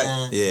 Yeah.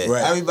 Right. Yeah.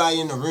 Everybody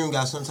in the room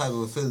got some type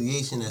of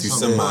affiliation at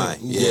some point.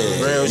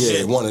 Real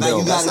shit. One of them.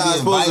 You gotta be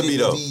invited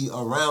to be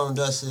around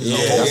us.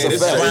 That's a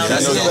fact.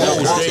 That's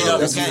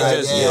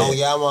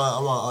I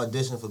want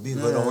audition for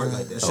people, but it don't work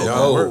like that. Shit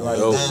don't work.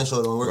 Damn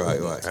sure don't work.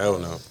 Right. Hell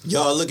no.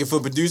 Y'all looking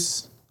for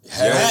producers?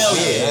 Hell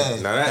yeah.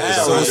 Now that is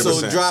 100%.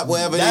 So drop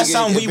whatever. That's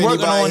something we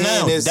working on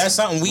now. That's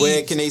something we.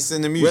 Where can they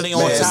send the music? Really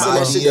on top.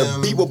 That shit, the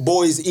Beeper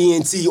Boys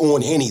ENT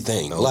on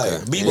anything. Like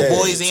Beeper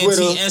Boys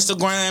ENT,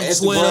 Instagram,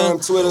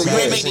 Twitter. We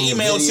may make the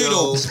email too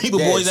though. Beeper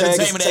Boys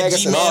Entertainment at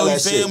Gmail. You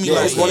feel me?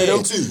 It's one of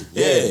them too.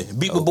 Yeah.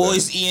 Beeper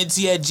Boys ENT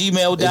at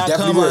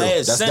gmail.com.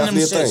 Send them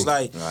shits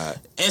like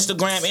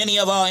Instagram. Any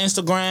of our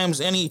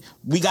Instagrams.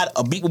 We got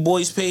a Beeper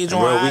Boys page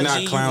on IG. We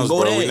not clowns,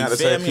 bro. We not the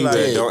type of people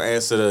that don't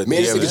answer the.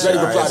 Man, this nigga's ready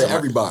to reply to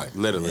everybody.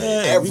 Literally.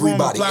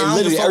 Everybody. And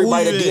literally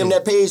everybody that DM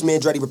that page, man,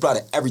 Dreddy reply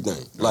to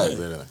everything. Like,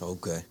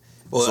 okay.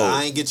 Well, so,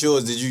 I ain't get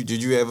yours.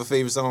 Did you have a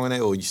favorite song on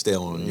that, or you stay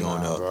on your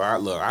own?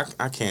 Bro,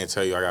 I can't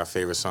tell you I got a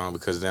favorite song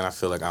because then I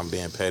feel like I'm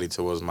being petty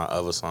towards my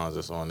other songs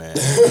that's on there.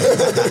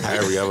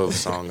 Every other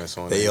song that's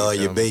on there. They are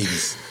your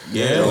babies.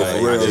 Yeah,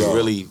 like, I just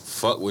really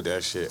fuck with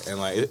that shit. And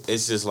like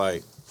it's just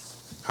like,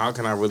 how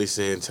can I really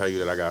say and tell you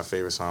that I got a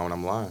favorite song when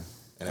I'm lying?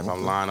 And if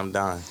I'm lying, I'm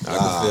dying. I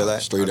can feel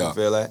that. Straight up.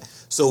 Feel that.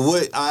 So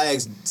what I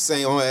want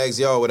to ask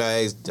y'all what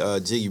I asked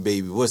Jiggy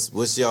Baby.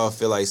 What's y'all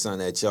feel like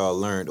something that y'all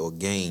learned or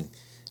gained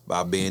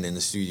by being in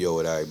the studio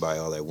with everybody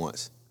all at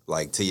once?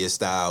 Like to your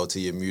style, to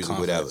your music,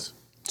 confidence. Whatever.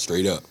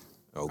 Straight up.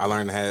 Okay. I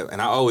learned to have,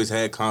 and I always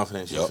had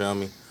confidence, you feel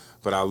me?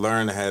 But I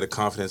learned to have the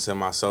confidence in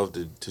myself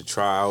to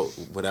try out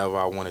whatever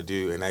I want to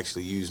do and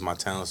actually use my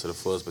talents to the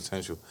fullest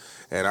potential.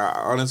 And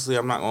honestly,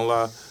 I'm not going to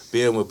lie,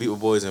 being with Beeper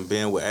Boys and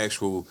being with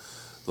actual,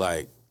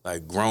 like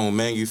grown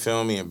men, you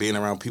feel me, and being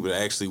around people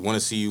that actually want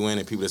to see you win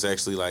and people that's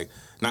actually like,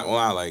 not gonna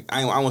lie, like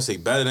I won't say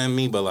better than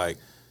me, but like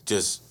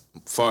just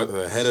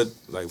farther ahead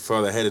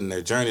in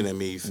their journey than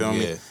me, you feel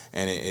me?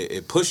 And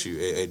it push you,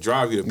 it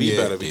drive you to be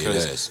better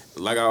because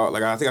like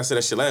I think I said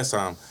that shit last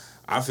time.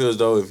 I feel as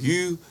though if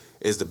you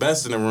is the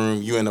best in the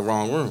room, you in the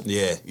wrong room.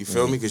 Yeah, you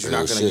feel me? Because you're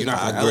not gonna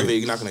elevate,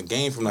 you're not gonna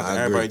gain from nothing.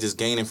 Everybody just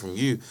gaining from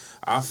you.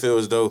 I feel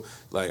as though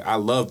like I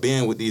love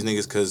being with these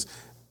niggas because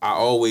I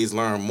always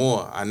learn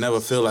more. I never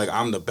feel like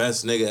I'm the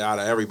best nigga out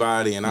of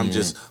everybody and I'm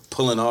just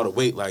pulling all the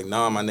weight. Like,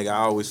 nah, my nigga,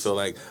 I always feel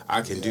like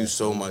I can do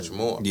so much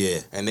more.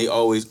 Yeah. And they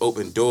always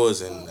open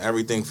doors and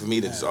everything for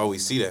me to just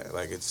always see that.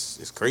 Like,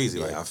 it's crazy.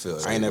 Yeah, like, I feel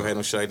I ain't never had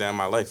no shit like that in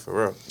my life, for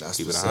real. That's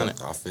keep it 100.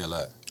 I feel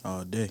that.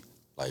 All day.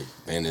 Like,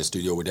 being in the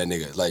studio with that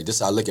nigga. Like, this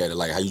is how I look at it.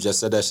 Like, how you just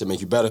said that shit make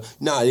you better.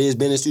 Nah, it is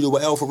being in the studio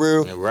with L for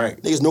real. Yeah, right.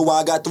 Niggas know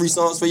why I got 3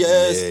 songs for your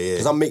ass. Yeah.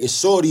 Because I'm making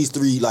sure these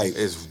 3, like,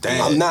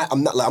 I'm not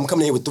like, I'm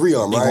coming in here with 3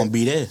 of them, right? They gonna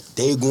be there.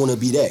 They gonna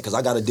be that. Because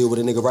I got to deal with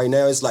a nigga right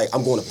now. It's like,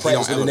 I'm going to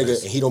practice with a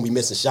nigga and he don't be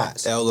missing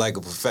shots. L like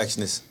a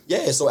perfectionist.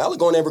 Yeah, so L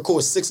going there and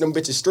record 6 of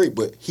them bitches straight,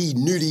 but he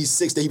knew these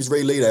 6 that he was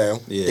ready to lay down.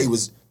 Yeah. It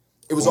was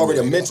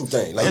already a mental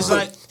thing. Like,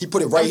 he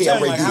put it right here.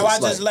 Like how I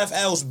just left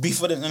L's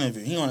before the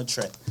interview. He on the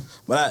track.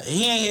 But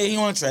he ain't here, he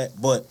on the track,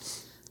 but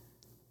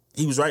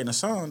he was writing a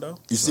song, though.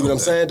 You see what I'm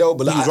saying, though?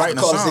 But I can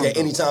call this nigga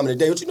any time of the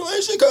day. But you know,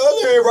 ain't shit, cuz,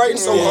 I ain't writing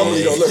so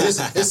humbly, though. Look,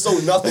 it's so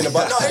nothing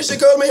about, no, ain't shit,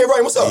 cuz, man, here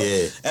writing, what's up?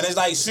 Yeah. And it's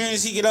like, as soon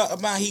as he get up,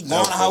 he go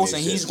in the house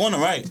and he's going to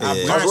write.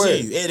 I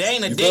guarantee you. It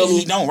ain't a day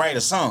he don't write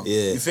a song.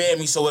 Yeah. You feel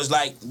me? So it's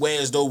like,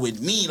 whereas though with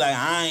me, like,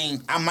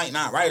 I might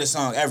not write a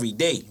song every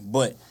day,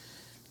 but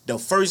the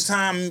first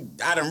time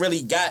I done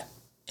really got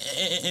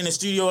in the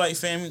studio, like,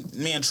 fam,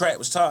 me and Trap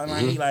was talking,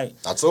 like, he like...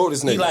 I told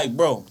this nigga. He like,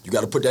 bro... You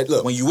got to put that,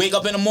 look. When you wake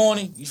up in the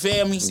morning, you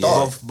feel me?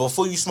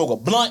 Before you smoke a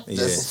blunt,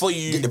 before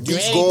you get the do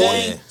beats anything,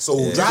 going,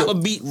 so drop a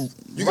beat,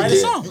 you write a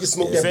song. You can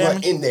smoke that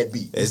blunt in that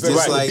beat. It's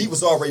just like... The beat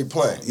was already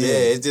playing. Yeah,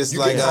 it's just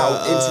like... into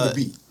the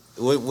beat.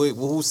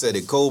 Who said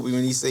it? Kobe,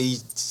 when he say he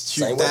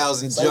shoot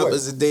 1,000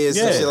 jumpers a day or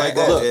some shit like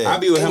that. Look, I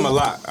be with him a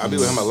lot. a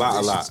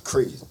lot. It's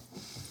crazy.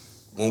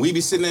 When we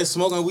be sitting there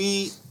smoking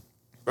weed,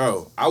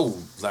 bro, I would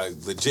like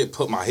legit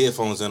put my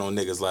headphones in on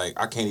niggas. Like,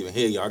 I can't even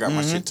hear y'all. I got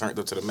my shit turned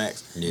up to the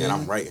max, and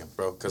I'm writing,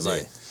 bro. Cause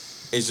like,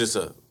 it's just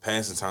a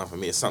passing time for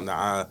me. It's something that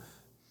I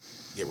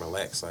get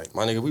relaxed. Like,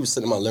 my nigga, we was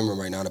sitting in my living room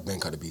right now. The Ben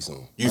cut the beats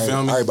on. You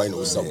feel me? Everybody knows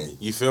what's up with me.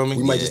 You feel me?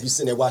 We might just be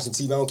sitting there watching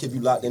TV. I don't care if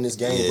you locked in this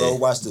game, bro.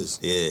 Watch this.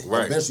 Yeah,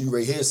 right. Eventually, you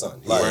right here,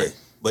 son. Like, right.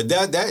 But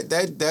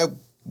that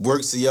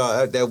works to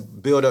y'all.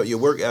 That build up your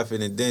work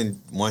effort, and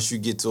then once you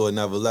get to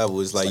another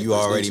level, it's like you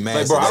already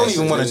mastered. Like, bro, I don't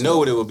even want to know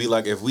what it would be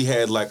like if we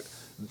had like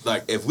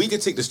if we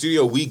could take the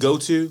studio we go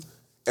to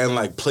and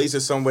like place it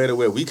somewhere to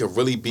where we could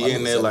really be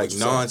in there like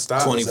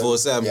nonstop,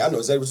 24/7. Yeah, I know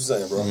exactly what you're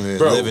saying, bro. Yeah,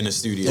 bro, live in the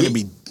studio. Ask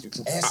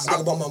this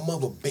nigga about my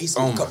mother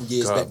basement a couple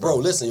years back, bro.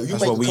 Listen, yo, you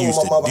make me come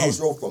to my mother's house,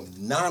 yo, from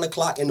 9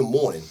 o'clock in the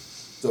morning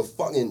to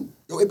fucking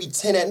it be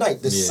 10 at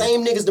night. The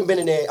same niggas done been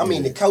in there. I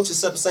mean, the couch is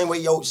set the same way.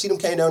 Yo, she done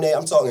came down there.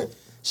 I'm talking.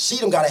 She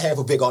done got a half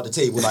a big off the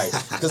table, like,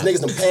 because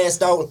niggas done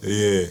passed out.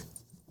 Yeah.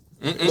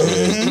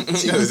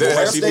 She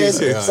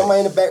upstairs, somebody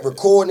in the back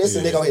recording this,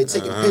 and they go ahead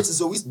taking pictures.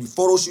 So we used to do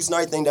photo shoots and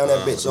everything down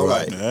that bitch. So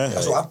like,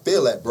 so I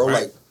feel that, bro.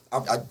 Like,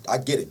 I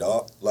get it,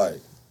 dog.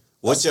 Like,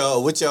 what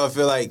y'all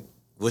feel like?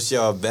 What's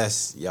y'all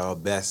best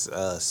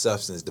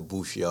substance to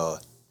boost y'all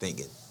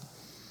thinking?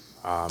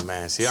 Oh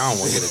man, see, I don't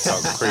want to get to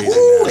talking crazy.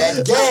 Ooh,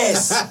 that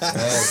gas,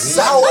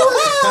 sour,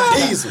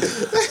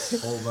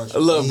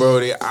 diesel. Look, bro,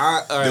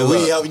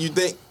 we helping you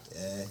think?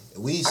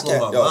 Weed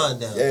slow my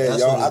mind down. Yeah,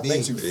 that's yo, what it I be.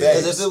 think you fast.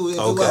 Because if it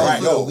wasn't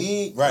for the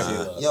weed,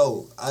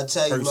 yo, I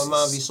tell you, my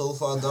mind be so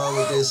far gone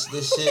with this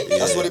shit.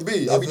 That's what it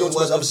be. I be doing too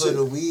much other shit. For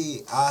the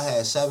weed, I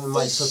had 7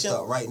 mics hooked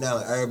up right now,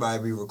 and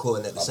everybody be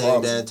recording at the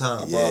same damn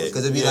time.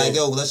 Because it be like,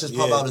 yo, let's just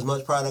pump out as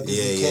much product as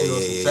we can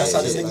on some trash. That's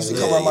how this nigga used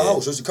to come around my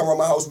house. Used to come around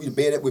my house, we'd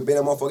bed that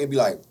motherfucker, it'd be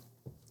like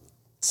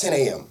 10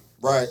 a.m.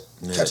 Right?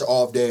 Catch an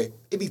off day.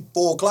 It'd be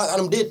 4 o'clock. I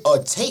done did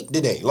a tape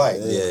today. Like,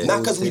 not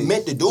because we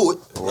meant to do it.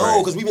 No,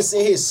 because we been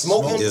sitting here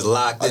smoking. Just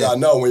locked in. I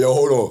know when yo,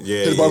 hold on.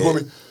 Hit the button for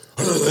me.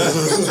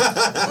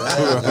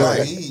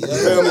 Right. You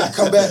feel me?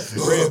 Come back.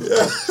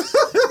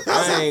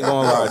 I ain't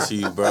gonna lie to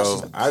you,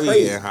 bro. I be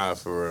getting high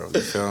for real.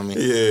 You feel me?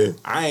 Yeah.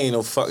 I ain't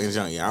no fucking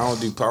junkie. I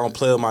don't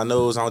play with my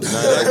nose. I don't do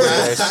none of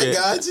that shit.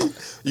 I got you.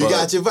 You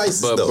got your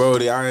vices but though.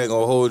 Brody, I ain't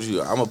gonna hold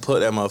you. I'm gonna put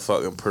that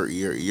motherfucking perk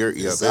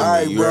up.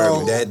 Sorry, in me.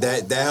 bro.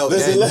 That help.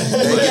 Listen,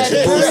 that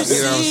you know what I'm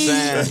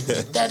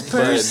saying? That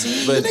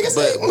Percy. But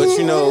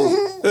you know,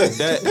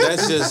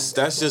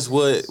 that's just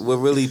what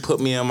really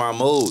put me in my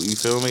mode. You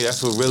feel me?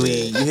 That's what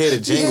really you hear the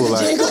jingle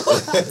like. You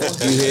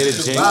hear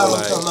the jingle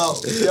like.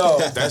 Yo,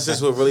 that's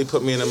just what really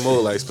put me in the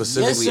mood, like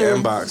specifically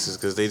inboxes,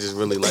 because they just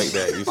really like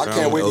that. You feel I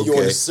can't wait till you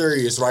on the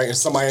serious, right? And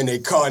somebody in their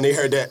car and they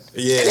heard that.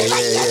 Yeah.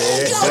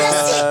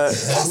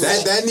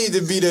 That need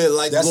to be the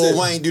like Lil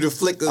Wayne do the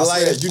flick the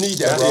light. You need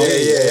that, bro.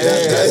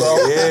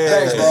 Yeah.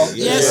 Thanks, bro.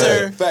 Yes,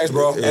 sir. Thanks,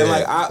 bro. And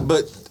like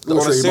but on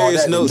a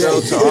serious note,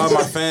 though, to all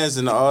my fans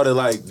and all the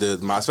like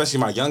especially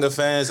my younger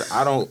fans,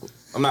 I'm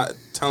not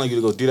telling you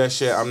to go do that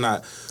shit. I'm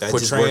not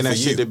portraying that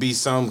shit to be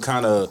some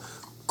kind of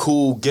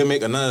cool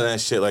gimmick or none of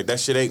that shit. Like, that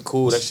shit ain't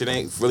cool. That shit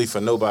ain't really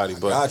for nobody.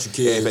 But got you,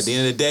 kids. If at the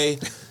end of the day,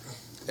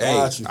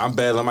 hey, I'm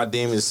battling my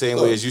demons the same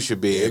way as you should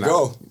be. There you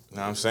go. You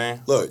know what I'm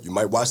saying? Look, you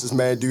might watch this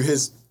man do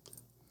his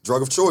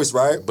drug of choice,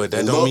 right? But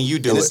that don't mean you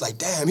do and it. It's like,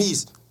 damn,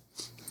 he's...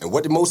 And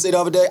what did Mo say the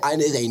other day?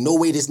 There ain't no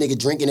way this nigga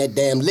drinking that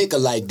damn liquor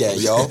like that,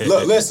 y'all.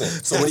 Look, listen.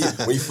 So when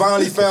he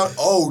finally found,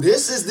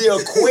 this is the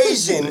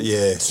equation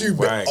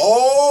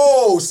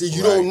see,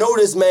 you don't know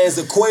this man's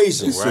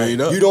equation. Right.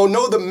 You don't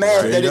know the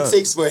math that it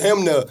takes for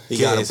him to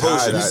get his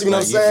push. You see what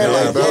I'm saying?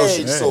 Like, bro.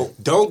 So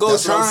don't go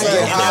try and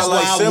get high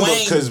like Simba,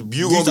 because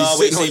you gonna be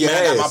sitting on your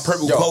ass. I got my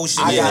purple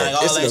potion and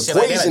all that shit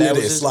like that. That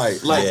was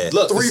like,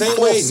 look, the same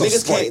way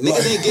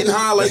niggas ain't getting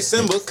high like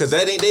Simba, because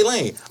that ain't they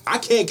lane. I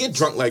can't get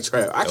drunk like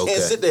Trav. I can't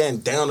sit there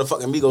and down the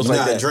fucking Migos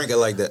like that. Drink it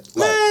like that.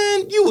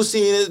 Man, you was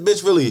seeing this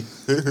bitch really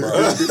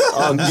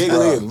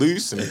giggly and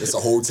loose. And it's a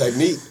whole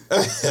technique.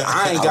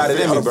 I ain't got it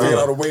in me, bro. Figure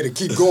out a way to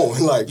keep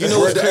going. Like, you know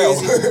what's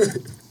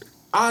crazy?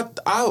 I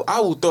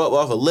will throw up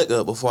off a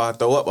liquor before I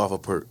throw up off a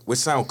perk, which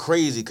sound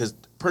crazy because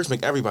perks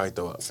make everybody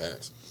throw up.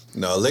 Facts.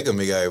 No, liquor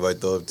make everybody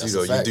throw up too,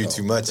 though. You do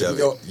too much of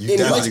it. You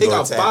definitely take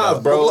out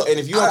 5, bro. And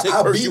if you don't take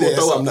perks, you will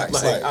throw up.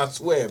 Like, I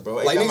swear, bro.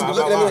 Like, niggas be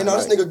looking at me and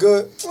this nigga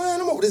good.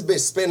 Man, I'm over this bitch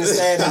spinning,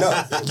 standing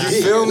up.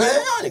 You feel me?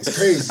 It's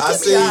crazy. I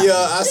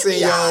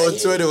seen y'all on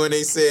Twitter when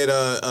they said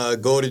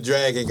Golden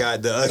Dragon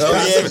got the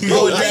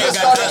Golden Dragon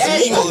got the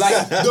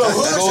like the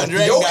hood.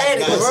 Yo,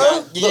 Addy,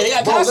 bro. Yeah, they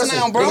got Casa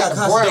now, bro. They got it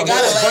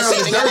last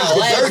season. They got it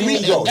last season.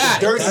 They got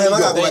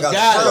it.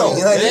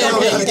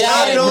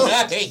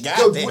 They got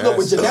it. Yo,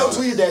 when Janelle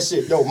tweeted that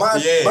shit, yo,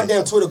 my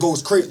damn Twitter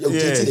goes crazy. Yo,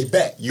 get to their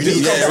back. You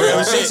need that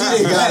real shit.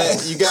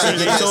 You gotta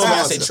get that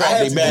sponsor.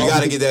 You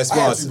gotta get that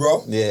sponsor,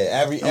 bro.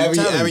 Yeah,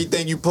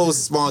 everything you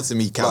post, sponsor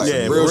me, count.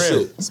 Yeah, real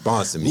shit.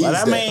 Sponsor me. But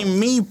I mean,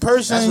 me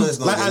personally,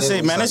 like I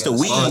said, man, it's the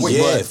weed.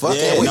 Yeah, fuck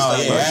that.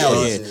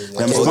 Hell yeah.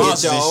 Them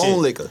sponsors Get your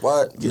own liquor.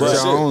 What? Get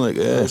your own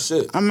liquor. Yeah.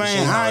 Shit. I mean,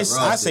 I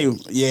say,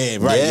 yeah,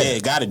 right, yeah,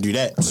 gotta do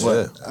that.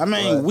 But, I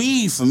mean,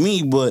 weed for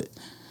me, but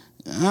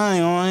I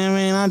ain't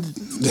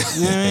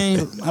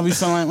I be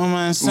feeling like my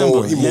mind's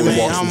simple. He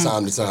moonwalk from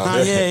time to time.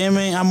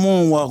 I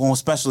moonwalk on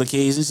special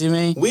occasions, you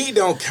mean? We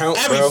don't count,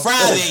 Every bro.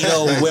 Friday,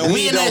 though, when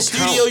we in that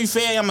studio, you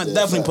feel I'm gonna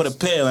definitely put a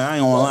pill in. I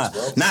ain't gonna lie.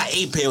 Not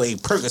a pill, a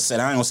Percocet.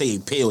 I ain't gonna say a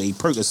pill, a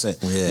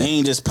Percocet. Yeah. They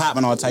ain't just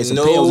popping all types of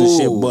pills and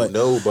shit, but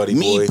nobody,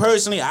 me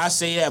personally, I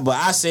say that, but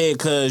I say it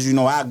because, you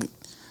know, I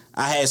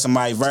had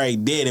somebody very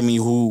dear to me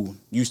who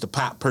used to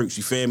pop perks,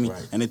 you feel me?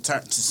 Right. And it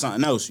turned to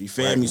something else, you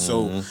feel me?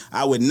 So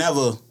I would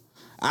never...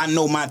 I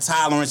know my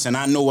tolerance and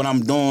I know what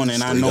I'm doing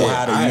and I know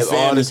how to, you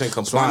feel me?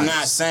 So I'm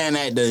not saying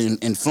that to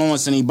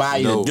influence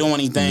anybody to do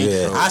anything.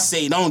 Yeah. I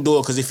say don't do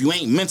it because if you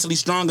ain't mentally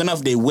strong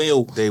enough, they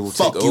will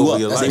fuck you up.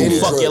 They will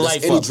fuck your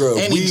life up.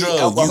 Any drug.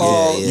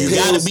 Alcohol, you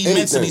gotta be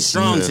mentally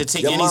strong to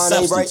take any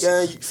substance.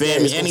 You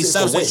feel me? Any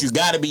substance, you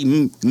gotta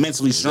be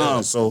mentally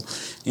strong. So,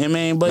 you know what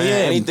I mean? But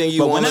anything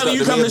you want whenever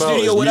you come to the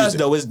studio with us,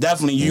 though, it's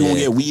definitely you gonna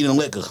get weed and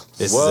liquor.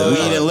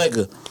 Weed and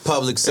liquor.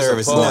 Public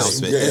service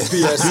announcement.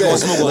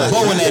 Smoke a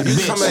bow in that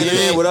bitch. Coming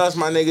in with us,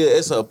 my nigga,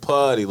 it's a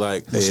party.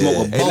 Like,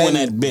 smoke a bow in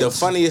that bitch. The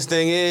funniest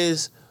thing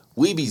is,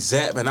 we be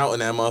zapping out in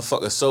that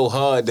motherfucker so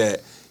hard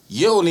that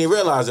you don't even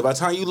realize it. By the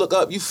time you look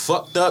up, you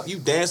fucked up, you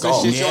dancing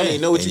shit, you don't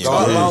even know what you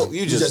talking about.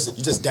 You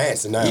just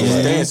dancing now. You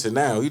just dancing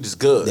now. You just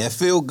good. That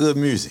feel good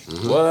music.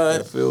 What?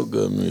 That feel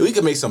good music. We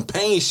can make some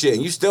pain shit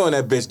and you still in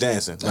that bitch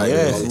dancing. Like,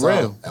 yeah, for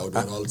real. I would do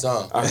it all the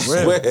time. I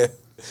swear.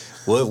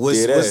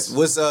 What's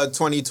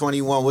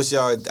 2021? What's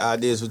y'all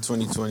ideas for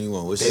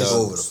 2021? What's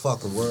y'all over the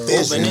fucking world?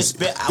 Open this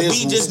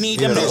we just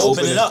need them to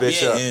open it up,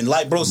 and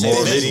like bro said,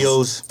 more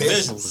visuals.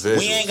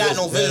 We ain't got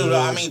no visuals.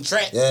 I mean,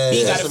 Track,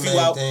 he got a few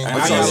out.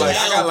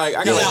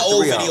 I got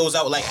old videos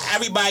out. Like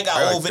everybody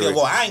got old videos.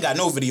 Well, I ain't got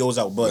no videos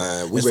out, but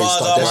as far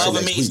as all my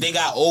other mates, they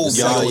got old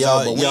videos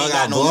out. But we ain't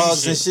got no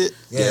new shit.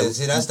 Yeah,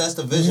 see, that's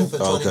the vision for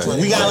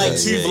 2020. We got like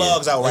 2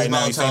 vlogs out right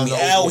now. You feel me?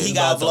 L, he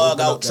got a vlog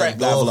out. Track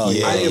got a vlog.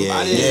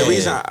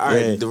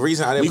 The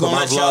reason I didn't put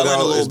my vlog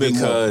out is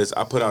because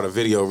I put out a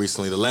video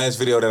recently. The last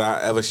video that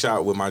I ever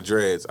shot with my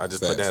dreads, I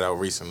just put that out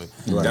recently.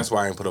 That's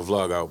why I didn't put a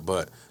vlog out,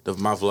 but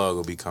my vlog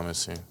will be coming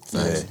soon.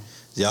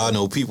 Y'all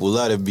know people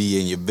love to be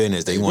in your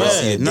business. They want to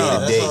see it day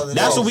to day.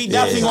 That's what we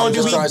definitely gonna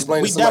do. We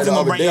definitely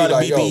gonna bring y'all to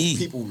BBE.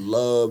 People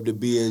love to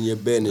be in your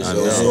business.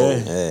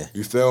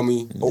 You feel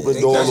me? Open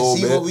the door a little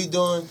bit. See what we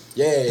doing?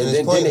 Yeah,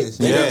 and then they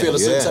feel a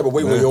certain type of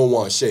way when you don't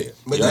want to share.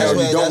 But that's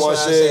why you don't want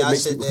to share. It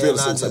makes people feel a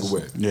certain type of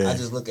way. I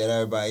just look at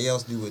everybody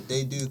else do what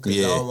they do because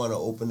I don't want to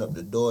open up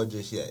the door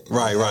just yet.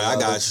 Right. I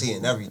got you.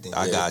 Seeing everything.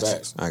 I got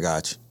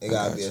you. It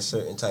gotta be a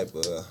certain type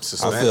of.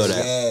 I feel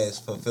that.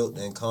 For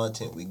filtering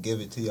content, we give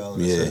it to y'all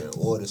in a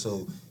certain order,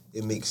 so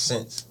it makes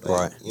sense.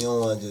 Right. You don't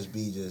want to just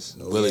be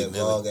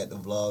vlog at the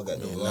vlog.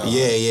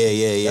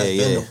 Yeah.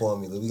 That's been the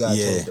formula. We gotta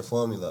change the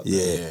formula.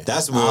 Yeah.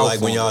 That's more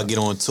like when y'all get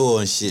on tour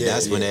and shit.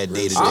 That's when that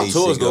day to day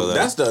shit goes.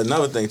 That's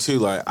another thing too.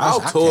 Like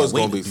our tour is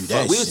gonna be. We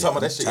was talking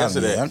about that shit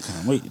yesterday.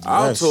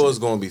 Our tour is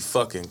gonna be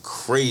fucking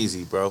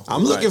crazy, bro.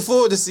 I'm looking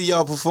forward to see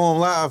y'all perform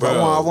live.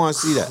 I want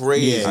to see that.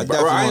 Crazy. I ain't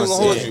gonna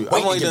hold you.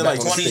 I've only done like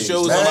 20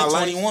 shows on my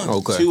life.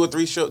 Okay. 2 or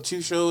 3 shows.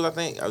 2 shows, I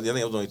think. I think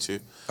it was only 2.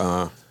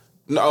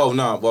 No.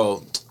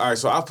 Well, all right.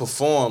 So I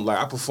performed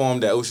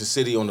at Ocean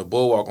City on the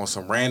boardwalk on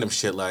some random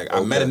shit. Like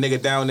I met a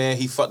nigga down there.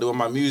 He fucked with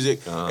my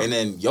music, and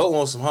then yo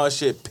on some hard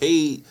shit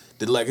paid.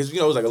 It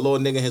was like a little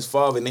nigga and his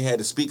father, and they had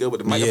the speaker with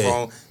the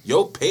microphone.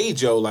 Yo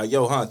paid like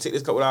take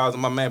this couple hours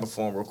and my man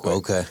perform real quick.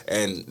 Okay.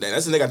 And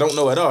that's a nigga I don't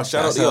know at all.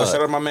 Shout out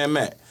to my man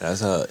Matt.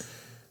 That's hard.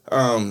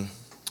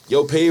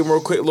 Yo paid him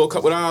real quick, a little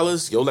couple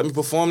hours. Yo let me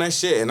perform that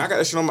shit, and I got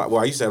that shit on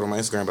I used to have it on my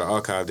Instagram, but I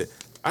archived it.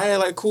 I had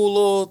like cool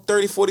little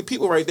 30, 40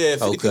 people right there,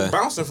 50 people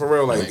bouncing for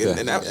real, like,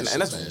 and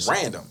that's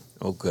random.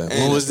 Okay. And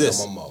when was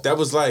this? That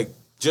was like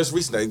just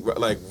recently,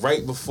 like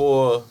right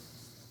before.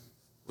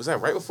 Was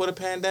that right before the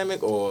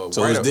pandemic or?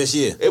 So it was this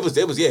year. It was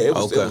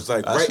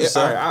like right.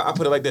 I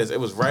put it like this. It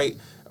was right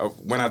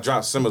when I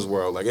dropped Simmers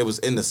World. Like it was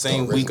in the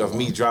same week of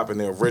me dropping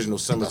the original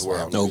Simmers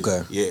World.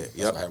 Okay. Yeah.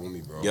 Yep. That's with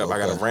me, bro. Yep. I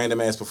got a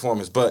random ass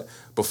performance, but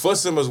before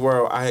Simmers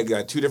World, I had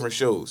got 2 different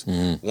shows.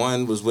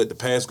 One was with the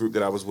past group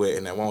that I was with,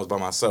 and that one was by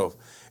myself.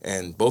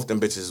 And both them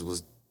bitches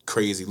was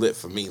crazy lit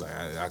for me. Like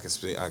I can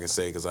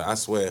say because I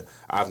swear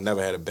I've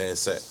never had a bad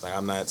set. Like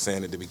I'm not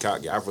saying it to be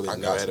cocky. I've really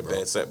never had a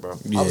bad set, bro.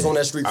 Yeah. I was on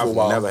that street for a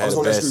while. Never had I was a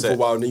on that bad street set. for a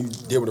while, and then you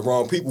deal with the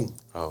wrong people.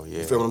 Oh yeah.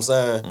 You feel what I'm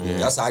saying? Yeah.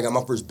 That's how I got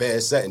my first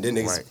bad set, and then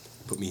niggas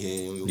put me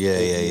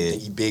here.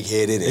 He big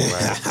headed and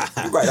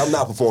right. I'm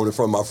not performing in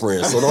front of my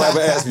friends, so don't ever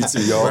ask me to,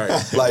 y'all.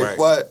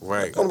 What?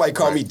 Right. Don't nobody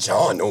call me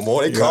John no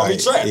more. They call me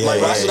Trap.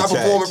 Why should I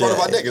perform in front of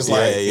my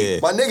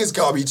niggas? My niggas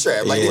call me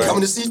Trap. Like they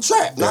coming to see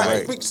Trap.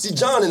 Not we see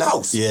John in the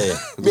house. Yeah.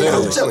 Been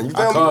out chilling. You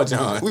feel me? I call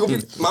John. We gonna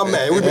be my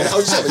man. We been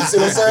out chilling. You see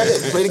what I'm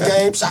saying? Play the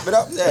game, chop it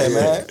up. Yeah,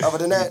 man. Other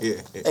than that,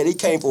 and he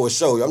came for a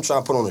show. I'm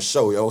trying to put on a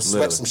show, yo.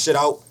 Sweat some shit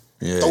out.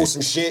 Throw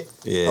some shit.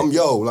 I'm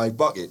like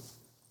bucket.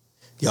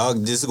 Y'all,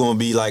 this is gonna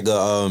be like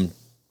a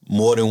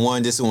more than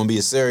one. This is gonna be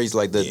a series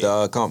like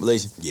the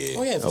compilation. Yeah.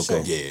 Oh yeah, for sure.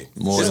 Yeah.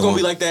 This is gonna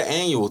be like that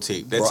annual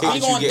tape. That tape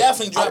we gonna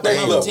definitely drop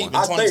another tape in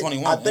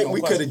 2021. I think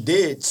we could have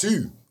did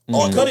two.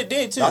 Could have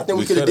did too. I think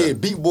we could have did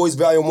Beat Boys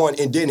Volume 1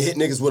 and then hit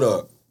niggas with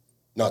a.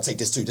 No, take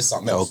this too. This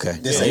something else. Okay.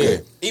 This ain't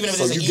good. Even if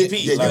so it's you an get, EP.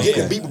 you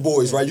get the Beat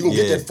Boys, right? You gonna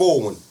get that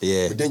full one.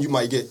 Yeah. But then you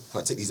might get.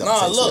 I'll take these out.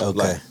 Nah, look.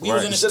 Okay. We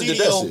was in the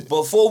studio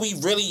before we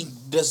really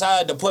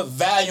decided to put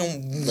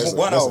Volume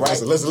 1 out,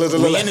 right?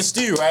 Listen. We in the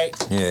studio, right?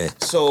 Yeah.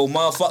 So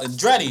motherfucking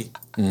Dreddy,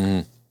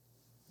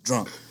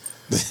 drunk.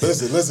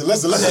 Listen. I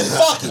said,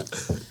 fuck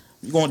it.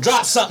 You gonna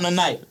drop something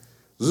tonight.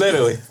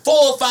 Literally 4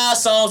 or 5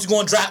 songs, you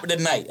gonna drop it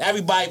tonight.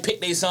 Everybody pick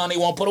their song they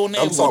want to put on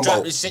there. We gonna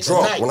drop this shit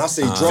drunk. tonight. When I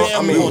say drunk,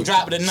 I mean we gonna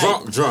drop it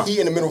tonight. drunk. He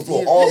in the middle of the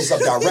floor, all this up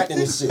directing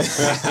this shit.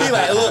 He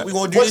like, look, we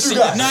gonna do this shit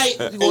tonight.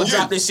 We gonna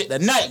drop this shit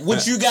tonight.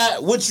 What you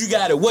got?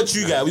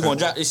 We gonna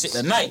drop this shit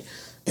tonight.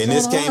 And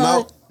this came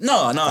out?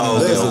 No.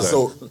 Listen,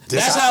 so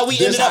that's how we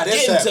ended up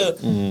getting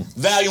to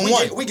Volume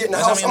 1. We get in the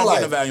That's house, how we I'm ended up like,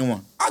 getting to Volume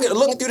 1. I get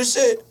looking through the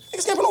shit.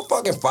 Niggas can't put no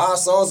fucking 5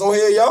 songs on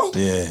here, yo.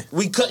 Yeah.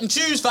 We couldn't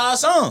choose 5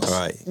 songs.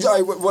 Right.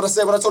 What I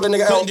told that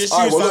nigga Couldn't L. just All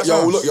right, choose well, 5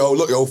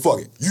 songs. look, fuck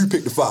it. You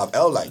pick the 5.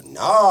 L like,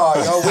 nah,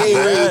 yo, we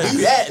ain't do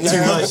that.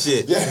 Too much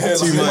shit. Yeah,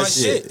 Too much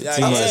shit.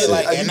 Too much shit.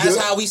 And that's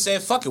how we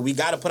said, fuck it. We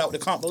got to put out the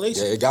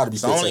compilation. Yeah, it got to be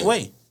It's the only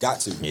way. Got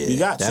to. Yeah. We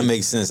got that to.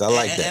 makes sense. I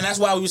like that. And that's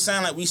why we were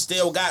saying like we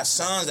still got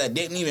songs that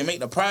didn't even make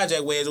the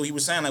project. Whereas we were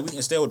saying like we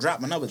can still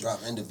drop another Drop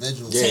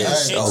individual. 10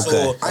 shits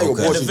or I ain't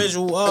gonna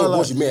individual.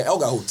 bullshit, man. L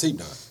got whole tape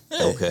done.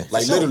 Okay.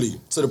 Like literally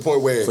to the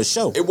point where For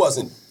sure. it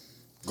wasn't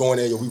going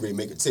there, yo, we ready to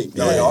make a tape.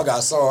 Yo, I got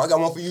a song. I got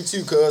one for you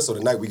too, cuz. So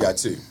tonight we got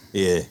 2.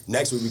 Yeah.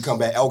 Next week we come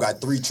back. L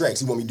got 3 tracks.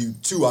 He want me to do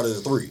 2 out of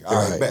the 3.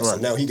 All right, bet. So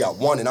now he got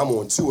 1 and I'm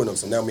on 2 of them.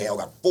 So now me and L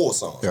got 4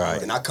 songs.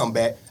 Right. And I come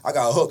back. I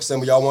got a hook.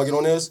 Some of y'all want to get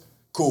on this?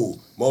 Cool.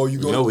 Mo, you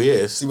go. You know he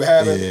is. See what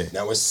happened? Yeah.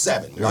 Now it's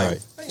 7. Right.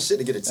 Ain't shit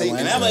to get a tape.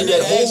 Whenever Do they that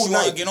ask whole you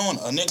want to night. get on,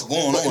 a nigga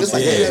going on. It's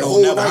like yeah, that whole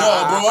never. night.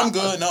 No, bro, I'm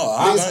good. No,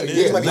 I'm Niggas, good.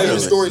 yeah, might be hearing the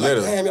story like,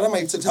 Literally. damn, man, I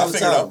might take time to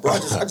figured time, out. bro. I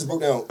just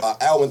broke down an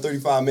hour and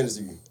 35 minutes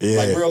of you. Yeah.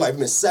 Like real life, it's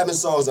been 7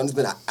 songs, and it's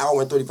been an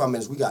hour and 35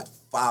 minutes. We got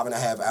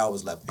 5.5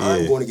 hours left.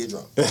 I'm going to get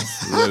drunk.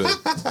 Literally.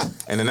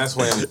 And then that's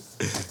when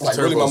Like,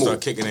 really Turbo my start move.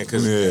 kicking in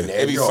because Yeah. it'd be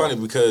There you go. funny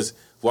because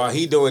while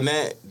he doing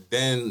that,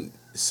 then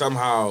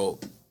somehow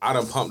I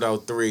done pumped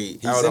out 3.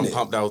 I in done it.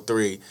 pumped out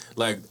 3.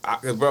 Like,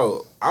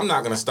 bro, I'm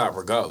not gonna stop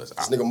regardless.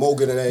 This nigga Mo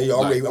good in there. Yo,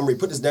 I'm ready to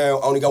put this down.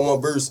 I only got 1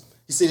 verse.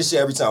 He say this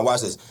shit every time.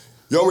 Watch this.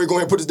 Yo, I'm ready to go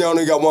ahead and put this down. I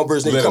only got 1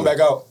 verse. Nigga, come back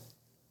out.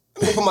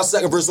 I'm gonna put my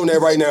 2nd verse on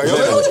there right now. Yo,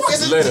 what the fuck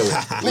is Literally. it?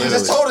 Nigga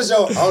just told us,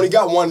 yo, I only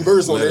got 1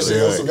 verse on that shit.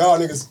 Yo, so y'all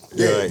niggas,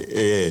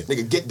 Yeah.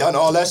 nigga, get done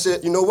all that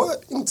shit. You know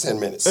what? Give me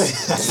 10 minutes.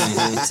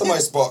 Somebody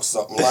spark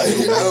something. Like,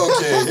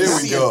 okay, here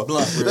we go.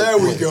 There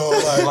we go.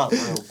 Like,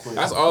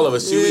 That's all of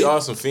us. Shoot, we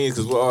awesome fiends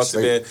because we're all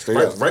sitting Straight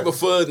there. up. Right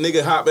before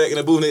nigga hop back in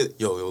the booth, nigga,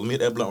 yo, let me hit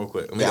that blunt real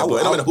quick. Let me hit I that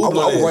blunt. I'm in the hoop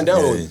will run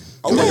down on you.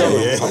 I'm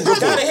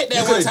Gotta hit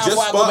that one time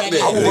before I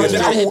go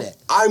back in.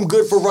 I'm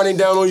good for running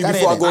down on you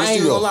before I go to the I ain't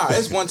studio. gonna lie.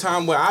 It's one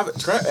time where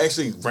Trap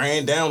actually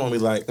ran down on me.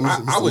 Like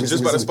I was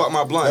just about to spot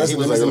my blunt. He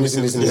was like, "Let me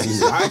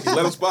see." I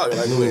let him spot me.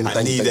 Like, go ahead.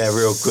 I need that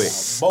real quick.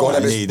 I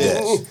need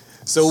that.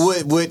 So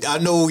what? I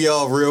know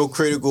y'all real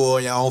critical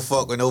and y'all don't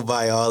fuck with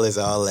nobody, all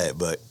that.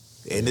 But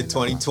in the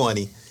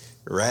 2020,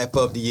 wrap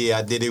up the year.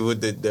 I did it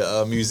with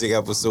the music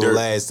episode Dirt.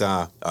 last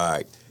time. All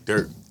right,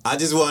 Dirt. I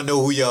just want to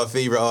know who y'all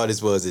favorite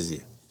artist was this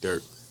year.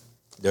 Dirt.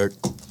 No,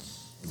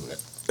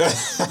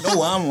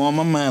 I'm on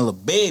my man, Lil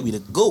Baby, the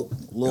GOAT,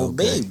 Lil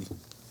Okay. Baby.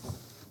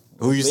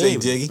 Who you say,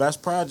 Baby, Jiggy?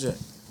 Best project.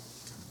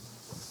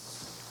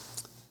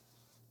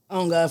 I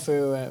don't got a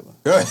favorite rapper.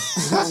 I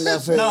don't got a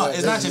favorite No, rapper.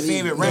 it's not your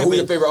favorite Who rapper.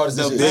 your favorite artist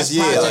The this best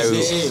year? project Like,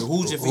 this year.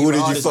 Who's your favorite Who did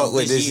you artist fuck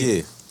with this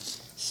year?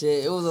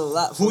 Shit, it was a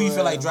lot. Who for you feel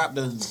real. like dropped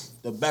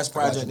the best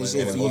project this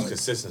year for you?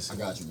 Consistency. I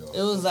got you, yo.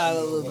 It was out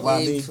of Lil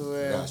YB. Baby for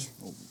real.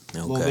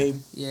 Lil Okay. Baby.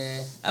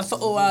 Yeah, I fuck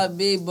with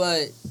YB,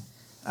 but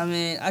I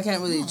mean, I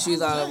can't really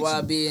choose out of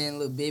YB and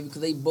Lil Baby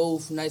because they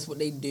both nice what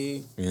they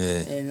do, Yeah.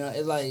 and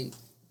it's like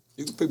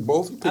You can pick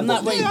both. You pick I'm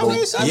not both. ready. Yeah, both.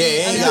 I it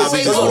ain't mean, gotta I be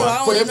mean, good. no, I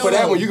don't For even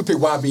that know. one, you can pick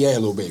YB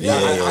and Lil Baby. Yeah, I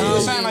yeah,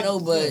 don't yeah. even know,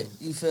 but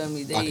you feel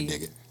me? I can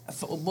dig it. I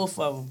fuck with both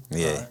of them.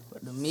 Yeah.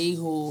 But the me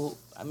who,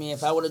 I mean,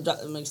 if I would have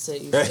dropped the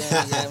mixtape, you feel me?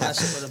 Yeah, my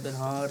shit would have been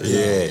hard.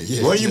 Yeah.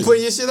 Where you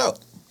putting your shit up?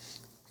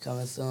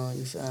 coming soon.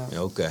 You feel me?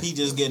 Okay. He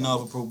just getting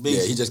off of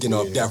probation. Yeah, he just getting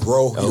off death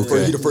row.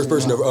 Okay. He the first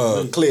person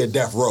to clear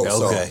death row.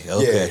 Okay. So,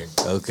 Okay.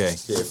 Yeah. Okay.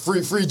 Yeah,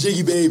 free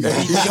Jiggy Baby.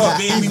 He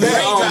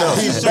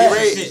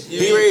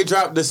already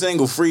dropped the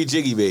single "Free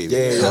Jiggy Baby."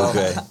 Yeah.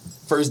 Okay.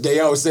 First day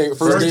out, first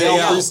day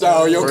out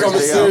freestyle. Yo,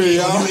 coming soon,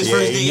 y'all.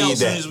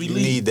 You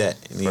need that.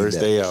 First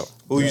day out.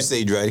 Who you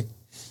say, Dre?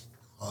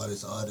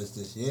 Artist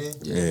this year.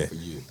 Yeah. For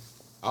you.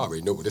 I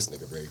already know what this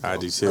nigga ready. I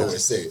do too. Go ahead,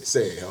 say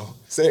it, yo.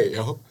 Say it,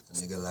 yo.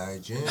 Nigga Larry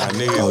June. I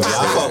knew. Oh, yeah,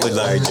 I fuck with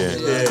Larry June.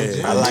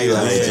 Yeah. I like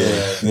Larry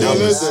June. Yo,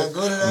 listen.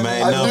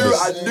 Man, I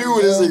knew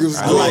what this nigga was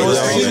I doing. like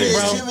Larry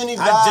June.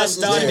 I just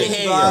started to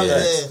hear you.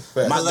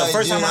 The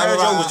first time I heard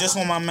Joe was just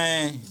on my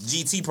man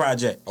GT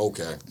project.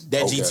 Okay.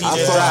 That GT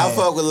just I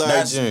fuck with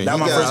Larry June. That's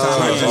my first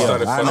time I heard Joe.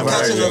 I'm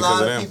catching a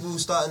lot of people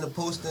starting to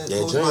post my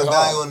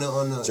guy on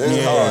the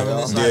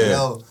it's like,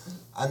 yo,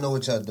 I know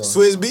what y'all doing.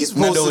 Swiss Beats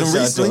posted him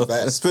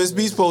recently. Swiss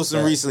Beats posted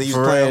him recently. He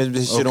was playing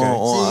this shit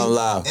on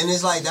live. And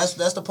it's like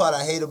that's the part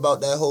I hate about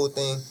that whole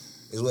thing.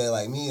 Is where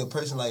like me, a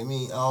person like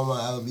me, I don't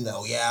want to ever be like,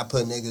 oh yeah, I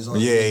put niggas on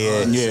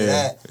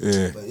that.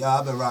 But y'all,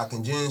 I've been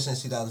rocking June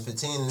since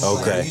 2015. And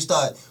it's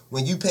like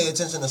when you pay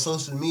attention to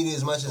social media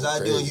as much as I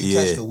do, and you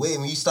catch the wave,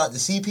 when you start to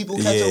see people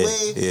catch a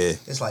wave,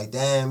 it's like,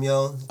 damn,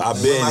 yo. I've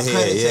been here.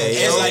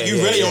 It's like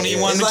you really don't even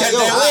want to catch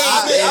that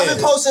wave. I've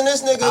been posting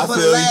this nigga for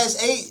the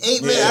last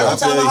 8 minutes. Every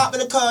time I hop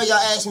in the car,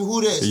 y'all ask me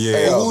who this,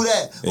 or who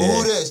that, or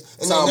who this.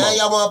 And then now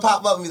y'all want to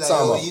pop up and be like,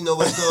 yo, you know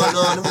what's going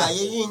on. I'm like,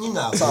 yeah, you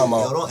not woke.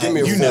 Don't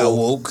act you not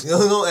woke.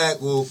 Don't act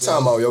woke.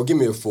 Time out, yo. Give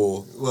me a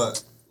full.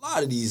 What? A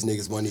lot of these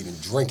niggas weren't even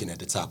drinking at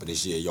the top of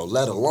this year, yo.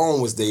 Let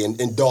alone was they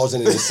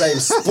indulging in the same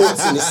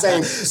sports in the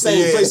same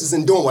places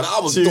and doing what I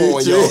was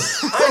doing, yo.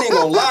 I ain't even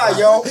gonna lie,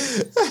 yo.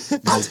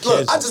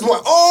 I just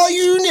want all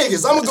you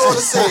niggas. I'm gonna go and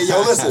say,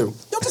 yo, listen.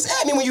 Yo, just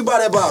add me when you buy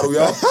that bottle,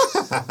 yo.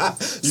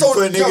 So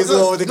put niggas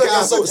on with the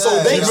so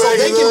they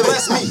can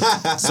bless me.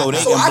 So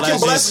I can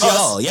bless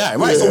y'all. Yeah,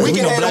 right. So we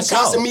can have them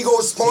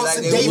Casamigos sponsor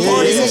day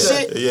parties and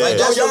shit.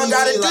 Like, yo, y'all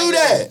gotta do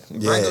that.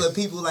 Regular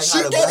people like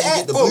how to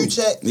get the blue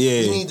check.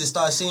 You need to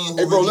start seeing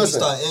who really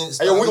start.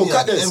 Hey, yo, we gonna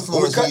cut this. We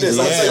gonna cut this.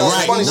 Right.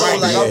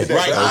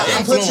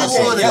 I put you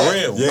on it.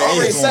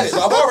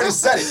 I've already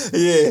said it.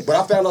 Yeah. But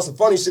I found out some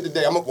funny shit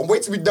today. I'm gonna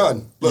wait till we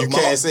done. Look, you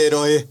can't say it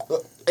on here.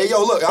 Hey,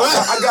 yo, look,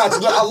 I got you.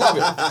 Look, I love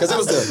it. Because it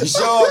was the, you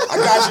sure? I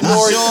got you,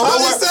 Nori. I'm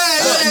just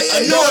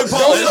saying. I'm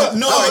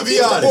going to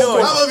be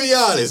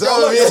honest.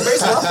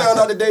 Basically, I found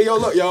out today, yo,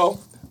 look, yo,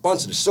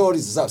 bunch of the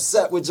shorties is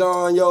upset with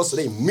John, yo, so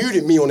they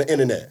muted me on the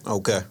internet.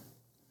 Okay.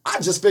 I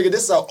just figured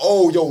this out.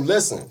 Oh, yo,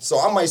 listen. So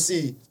I might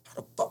see,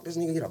 how the fuck this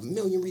nigga get 1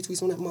 million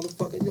retweets on that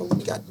motherfucker? Yo,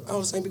 he got all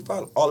the same big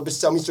problem. All the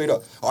bitches tell me straight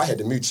up, oh, I had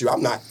to mute you.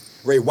 I'm not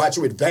ready to watch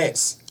you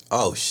advance.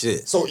 Oh,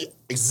 shit. So,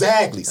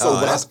 exactly. So,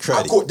 but I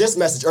caught this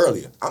message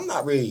earlier. I'm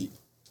not ready to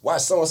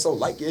watch so-and-so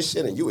like your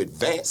shit and you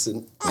advance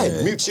and I had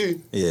to mute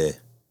you. Yeah.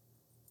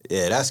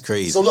 Yeah, that's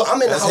crazy. So, look, I'm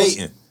in the house.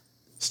 Hating.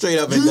 Straight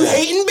up and down. You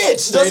hating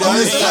bitch. That's what I'm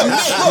saying.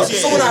 Look,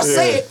 so when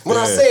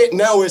I say it,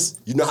 now it's,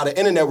 you know how the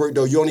internet work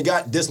though. You only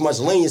got this much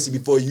leniency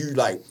before you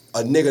like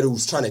a nigga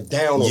who's trying to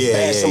down or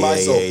bash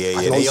somebody.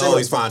 They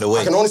always find a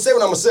way. I can only say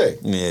what I'm gonna say.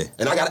 Yeah.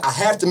 And I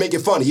have to make it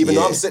funny, even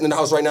though I'm sitting in the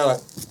house right now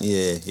like.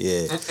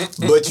 Yeah.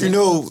 But you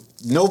know,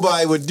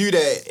 nobody would do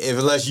that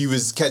unless you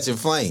was catching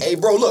flame. Hey,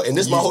 bro, look, and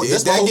this my whole.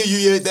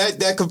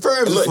 That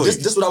confirms. Look,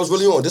 this what I was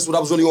really on. This what I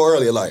was really on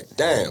earlier. Like,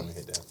 damn.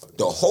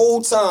 The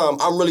whole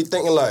time I'm really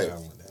thinking like.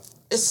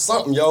 It's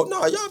something, yo.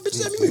 No, y'all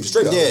bitches let me move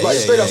straight up.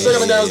 Straight up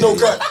and down. There's no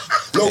cut.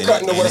 No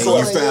cutting or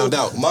whatsoever. You found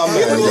out. My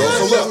man, yo.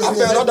 So look, I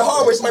found out the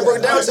hard way. Somebody broke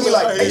it down to me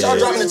like, hey, y'all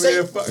dropping the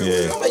tape?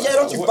 I'm like, yeah,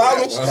 don't you follow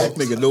me?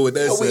 Nigga know what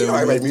that said. Who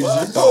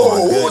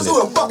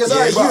the fuck is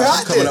everybody? You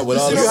hot coming up with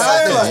all this.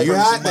 You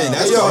hot then.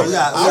 That's yo.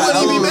 I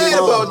wouldn't even be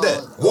mad about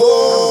that.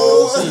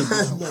 Whoa.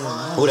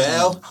 Who the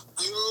hell?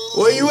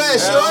 Where you at,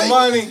 shorty?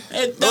 Money.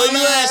 Don't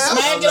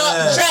smack it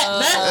up trap,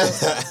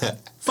 man.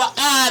 Fuck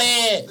out of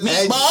here,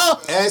 meatball.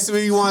 Ask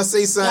me you want to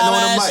say something on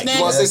the mic.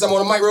 You want to say something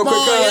on the mic real quick,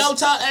 cuz? Don't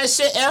talk that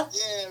shit, L.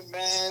 Yeah,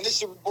 man. This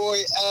your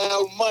boy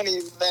Al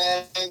Money,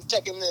 man.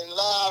 Checking in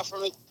live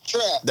from the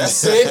trap.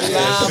 That's it.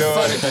 Live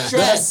from the trap.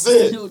 That's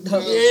it.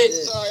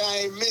 Sorry I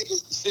ain't make it, you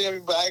see me,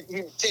 but I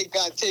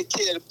gotta take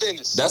care of the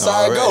business. That's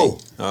how it go.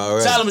 All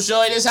right. Tell him,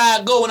 Shorty, this how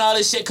it go when all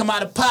this shit come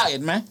out of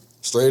pocket, man.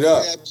 Straight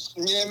up.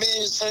 Yeah,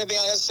 man. Same thing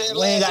I said.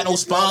 We ain't got no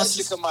sponsors.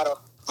 Shit come out of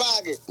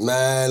pocket.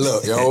 Man,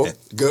 look, yo,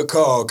 good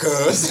call,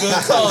 cuz. Good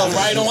call,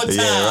 right on time.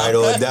 Yeah, right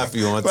on,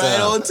 definitely on time. Right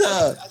on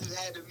time. I just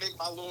had to make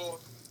my little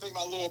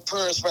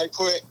appearance right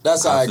quick.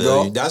 That's how it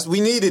go.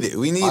 We needed it.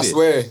 I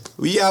swear.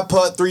 We got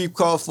part 3,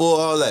 part 4,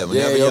 all that.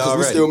 Yeah, yo, because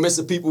we still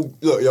missing people.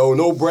 Look, yo,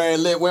 no Brad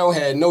Lit. We don't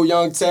have no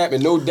Young Tap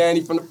and no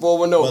Danny from the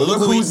 410. But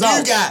look who's out.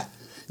 You got.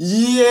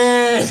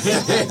 Yeah.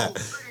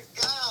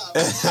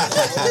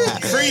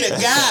 Free the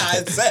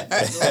guys.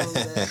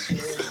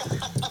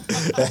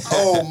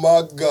 Oh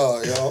my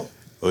God, yo.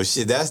 Oh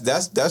shit, that's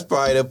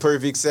probably the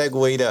perfect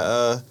segue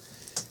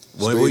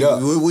When we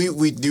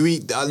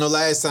I know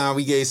last time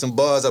we gave some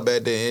bars up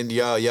at the end.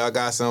 Y'all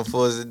got something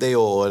for us today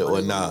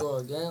or not?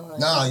 No bars.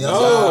 Y'all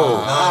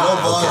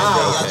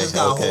just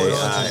got to hold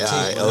on to the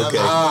tape.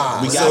 Okay.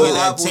 We got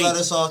that tape. Let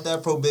us off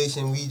that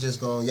probation.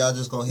 Y'all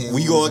just gonna hear.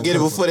 We gonna get it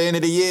before the end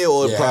of the year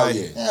or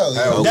probably? Hell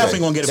yeah. Definitely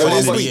gonna get it before the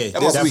end of the year.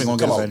 Definitely gonna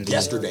get it for the end of the year.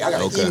 Yesterday, I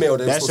got an email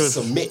that was supposed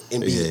to submit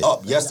and be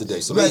up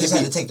yesterday. So we just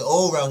had to take the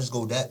old round, just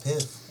go that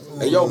piff.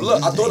 Hey yo,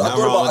 look, I thought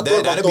about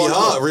that'd be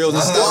hard, real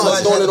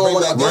nostalgia. Throwing it on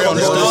when I real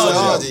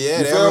nostalgia. Yeah,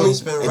 you feel me?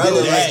 Right.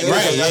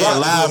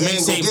 Live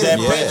mixtapes that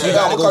print. You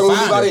gotta go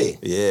find it.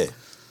 Yeah,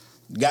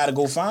 gotta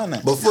go find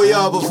that.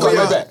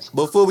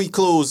 Before we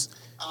close,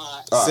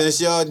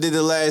 since y'all did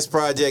the last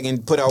project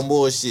and put out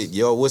more shit,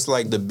 yo, what's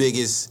like the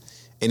biggest?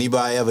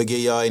 Anybody ever give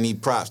y'all any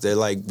props that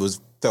like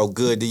felt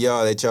good to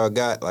y'all that y'all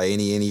got? Like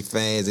any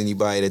fans,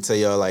 anybody that tell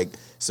y'all like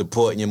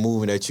supporting your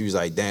movement that you was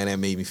like, damn, that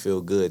made me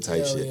feel good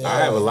type shit. Yeah. I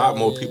have a lot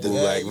more people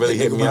like really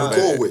hit me up.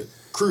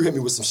 Crew hit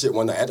me with some shit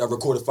one night after I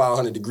recorded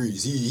 500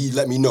 Degrees. He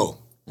let me know.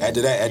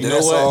 After that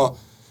song,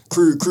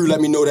 Crew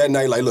let me know that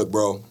night, like, look,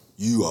 bro,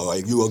 you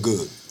are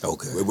good.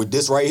 Okay. With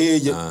this right here,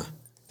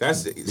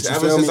 that's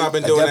ever since I've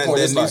been doing that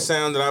new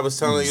sound that I was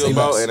telling you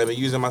about, and I've been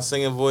using my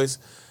singing voice.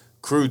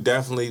 Crew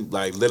definitely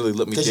like literally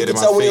looked me dead in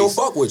my face. Because you can tell when they don't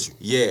fuck with you.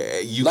 Yeah,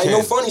 you like can.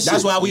 no funny shit.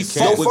 That's why we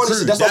fuck with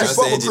Crew. That's why we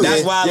fuck with Crew.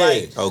 That's why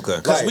like okay.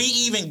 Because we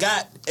even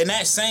got in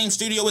that same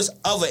studio with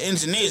other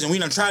engineers and we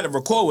done tried to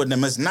record with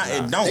them. It's not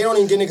it don't. They don't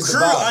even get niggas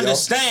Crew vibe,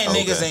 understand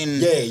niggas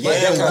and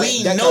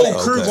we that know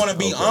Crew gonna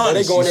be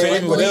honest. They going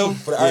there with them,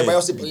 but everybody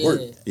else it be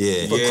work.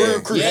 Yeah. But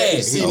Crew, Crew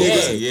ain't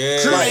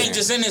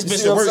just in this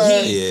bitch to work.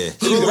 He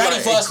ready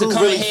for us to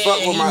come in here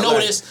and he know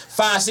this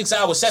 5-6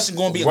 hour session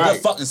gonna be a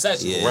good fucking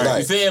session.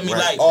 You feel me?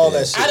 Like all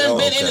that shit. I done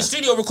been in the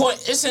studio recording.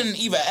 It's in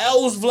either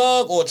L's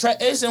vlog or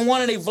it's in one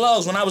of their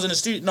vlogs when I was in the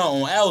studio.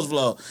 No, on L's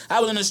vlog. I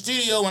was in the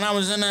studio when I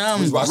was in the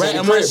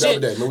writing my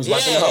shit.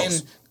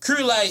 And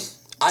Crew like.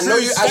 I know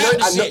you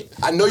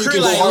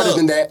can go harder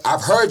than that.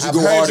 I've heard you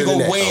go harder than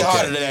that. Way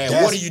harder than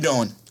that. What are you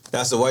doing?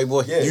 That's a white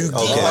boy? Yeah.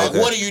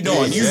 What are you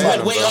doing? You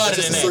went way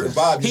harder than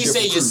that. He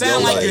said, you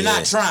sound like you're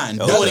not trying.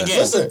 Do it again.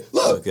 Listen,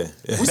 look. We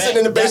sitting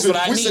in the basement.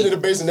 We sitting in the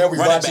basement now. We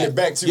watching it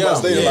back 2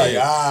 months later like,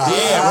 run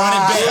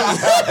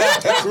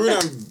it back. Crew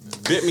done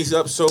bit me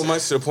up so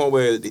much to the point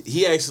where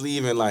he actually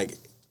even like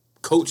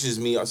coaches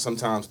me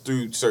sometimes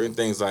through certain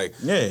things, like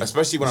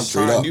especially when I'm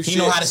trying new shit. He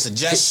know how to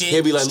suggest shit.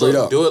 He'll be like,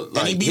 look, do it.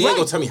 Like, he ain't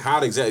gonna tell me how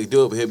to exactly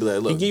do it, but he'll be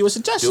like, look, he give you a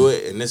suggestion. Do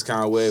it in this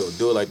kind of way, or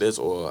do it like this,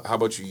 or how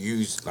about you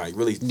use like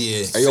really?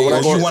 Yeah. Hey, yo,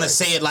 you want to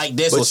say it like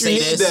this, or say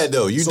this? But you need that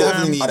though. You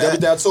definitely need that.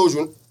 Everything I told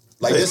you.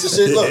 Like this and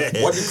shit.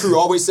 Look, what the Crew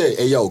always say,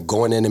 hey yo,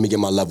 go in there and let me get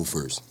my level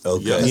first.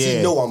 Okay.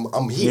 He know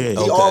I'm here.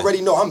 He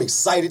already know I'm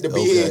excited to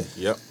be here.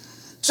 Yep.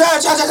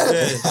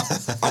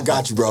 I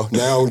got you, bro.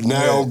 Now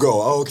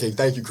go. Oh, okay,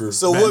 thank you, Crew.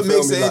 So what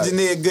makes an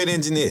engineer a good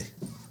engineer?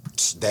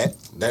 That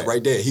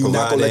right there. He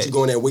not gonna let you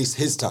go in there and waste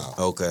his time.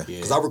 Okay.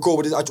 Because I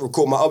record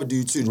my other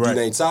dude too. The dude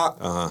named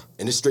Top.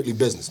 And it's strictly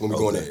business when we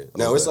go in there.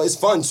 Now it's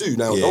fun too.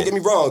 Now don't get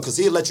me wrong, because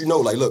he'll let you know,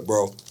 like, look,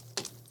 bro,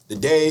 the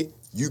day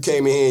you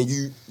came in here and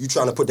you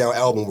trying to put down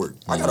album work.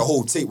 I got a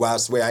whole tape where I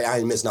swear I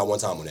ain't missed not one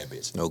time on that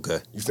bitch. Okay.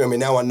 You feel me?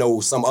 Now I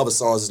know some other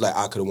songs is like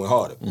I could have went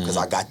harder because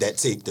I got that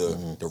tape,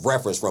 the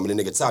reference from it.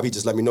 The nigga Top, he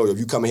just let me know, if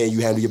you come in here and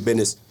you handle your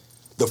business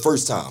the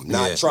first time.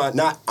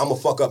 Not I'm gonna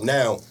fuck up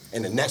now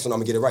and the next one I'm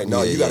gonna get it right.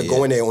 No, you gotta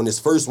go in there on this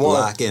first one.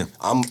 Lock in.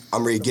 I'm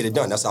ready to get it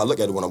done. That's how I look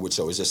at it when I'm with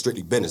you. It's just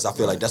strictly business. I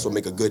feel like that's what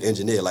make a good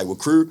engineer. Like with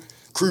Crew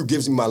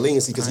gives me my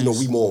leniency because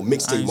we more on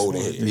mixtape mode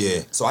in here.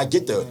 Yeah. So I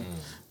get the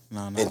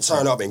and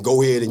turn up and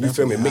go ahead and you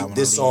feel me, make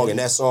this song and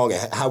that song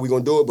and how we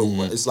gonna do it.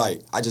 But it's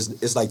like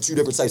it's like two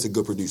different types of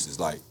good producers.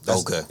 Like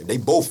they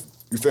both.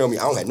 You feel me?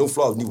 I don't have no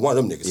flaws with neither one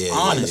of them niggas. Yeah,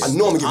 honest. I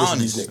know I'm gonna get rid of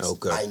these niggas.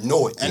 Okay. I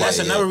know it. And that's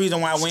another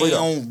reason why we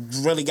don't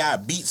really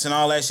got beats and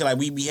all that shit. Like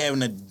we be having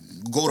to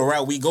go the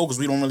route we go because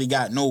we don't really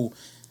got no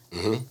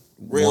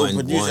real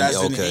producers.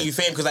 You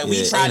feel me? Because like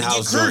we tried to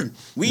get Crew.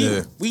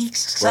 We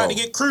tried to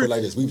get Crew.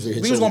 Like this. We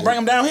was gonna bring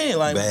them down here.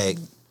 Like bag.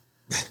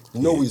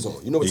 You know we was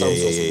on. You know what time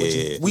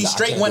we we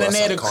straight went in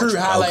there to Crew,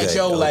 holla at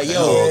yo, like,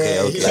 yo,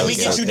 can we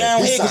get you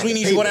down here? Because we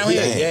need you to go down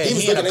here. Yeah,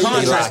 he in a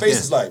contract. Face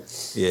is like,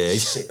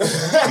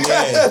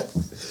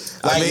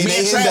 Like, I mean, me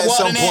and Trap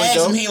walked in there and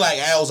asked him, he like,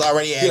 Al's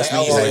already asked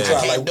me. He's like,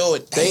 I can't do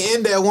it. They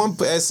end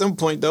at some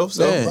point, though.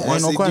 So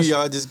once they do,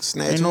 y'all just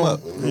snatch them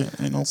up.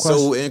 Ain't no question.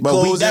 So in but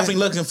closing, we definitely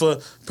looking for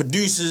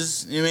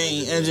producers, you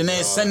mean,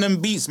 engineers, send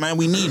them beats, man.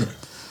 We need them.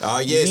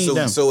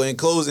 So in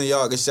closing,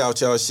 y'all can shout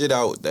y'all shit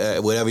out,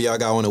 whatever y'all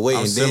got on the way.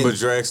 I'm and Simba then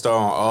Dragstar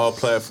on all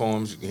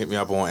platforms. You can hit me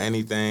up on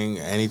anything,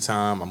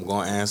 anytime. I'm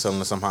going to answer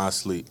unless I'm high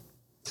asleep.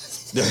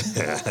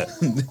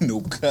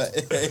 No cut.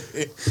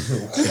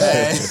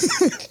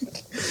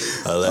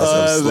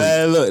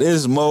 man, look, this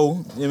is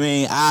Mo. I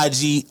mean,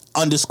 IG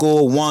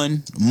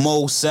 _1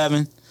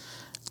 Mo7.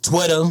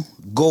 Twitter,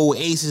 Gold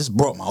Aces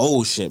brought my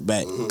old shit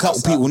back.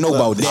 Couple people know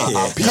about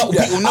that. Couple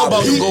people know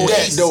about the Gold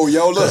Aces. Though,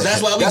 yo, look,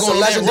 that's why we that's a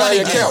legendary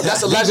account.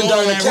 That's a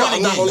legendary account.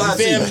 I'm not gonna lie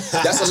to you.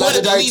 That's a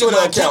legendary Twitter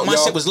account. My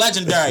shit was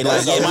legendary.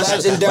 Like, yeah, my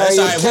shit.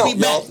 We be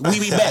back. We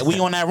be back. We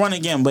on that run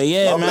again. But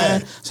yeah,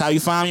 man, that's how you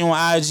find me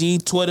on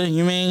IG, Twitter.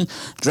 You mean?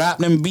 Drop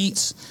them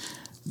beats.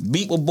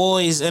 Beat with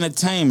Boys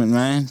Entertainment,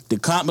 man. The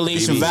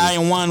compilation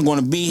Volume 1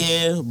 gonna be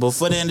here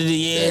before the end of the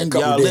year.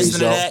 Y'all listen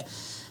to that.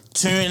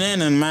 Tune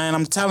in and, man,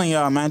 I'm telling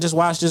y'all, man, just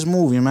watch this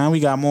movie, man.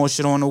 We got more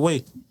shit on the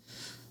way.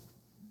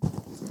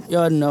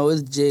 Y'all know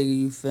it's Jiggy,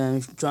 you fam.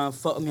 If you trying to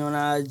fuck me on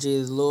IG,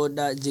 it's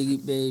Lord.Jiggy,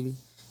 baby.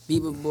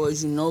 Beat with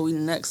Boys, you know we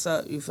next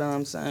up, you feel what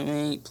I'm saying? We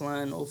ain't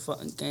playing no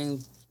fucking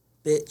games,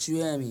 bitch, you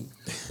hear me?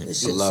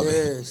 This shit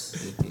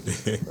serious.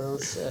 Real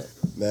shit.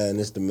 Man,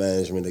 it's the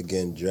management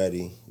again,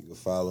 Dreddy. You can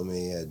follow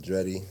me at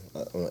Dreddy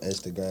on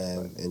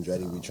Instagram and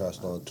Dreddy We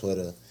Trust on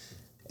Twitter.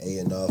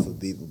 A&R for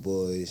Beeper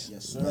Boys.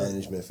 Yes,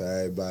 management for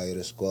everybody,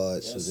 the squad.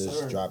 Yes, so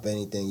just drop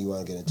anything you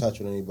want to get in touch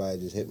with anybody,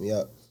 just hit me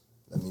up.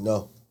 Let me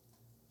know.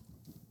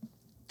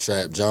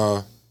 Trap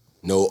John,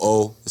 no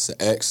O, it's an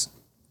X.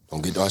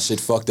 Don't get our shit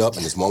fucked up,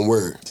 and it's one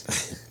word.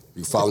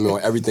 You follow me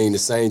on everything, the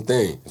same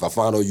thing. If I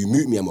find out you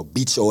mute me, I'm gonna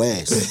beat your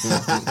ass.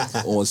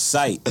 On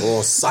sight.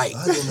 On sight.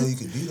 I didn't know you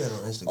could do that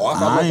on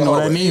Instagram. I ain't know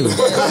that neither.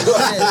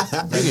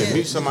 You can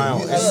beat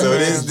somebody on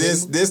Instagram.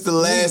 So this the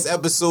last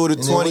episode of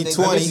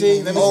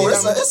 2020. Oh,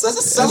 it's a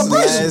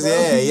celebration.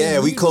 Yeah.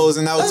 We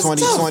closing out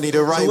 2020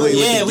 the right way.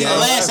 Yeah, we the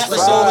last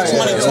episode of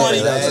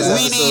 2020.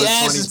 We Need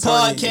Answers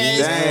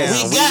podcast.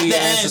 We got the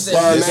answers.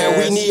 Man,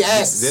 we need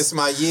answers. This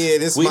my year.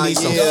 We need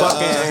some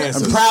fucking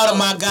answers. I'm proud of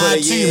my guy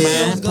too,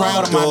 man.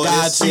 Proud of my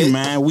guy too,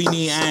 man. We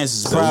need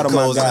answers. So proud of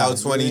my closing guy. out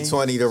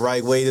 2020 the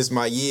right way. This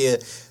my year.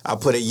 I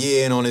put a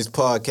year in on this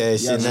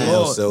podcast shit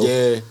now,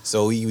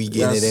 so we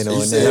getting it in on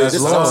that. This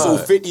is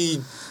episode 50.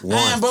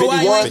 Man, bro,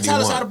 why you ain't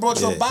tell us how to brought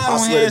your bottle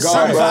on here?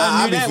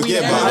 I be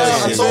forgetting about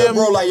that. I told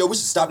bro, like, yo, we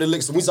should stop the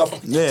licks. We stop.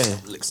 Yeah,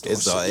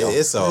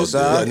 it's all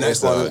good.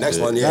 Next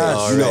one, yeah.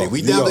 All right,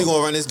 we definitely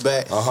gonna run this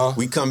back.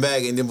 We come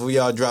back and then we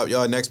all drop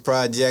y'all next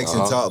projects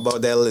and talk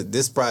about that.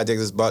 This project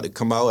is about to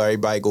come out.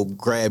 Everybody go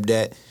grab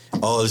that.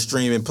 All the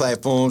streaming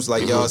platforms,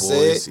 like y'all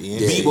said.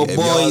 Beeper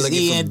Boys,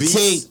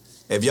 ENT.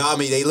 If y'all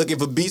they looking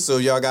for beats, so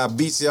if y'all got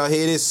beats, y'all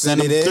hear this,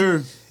 send it in.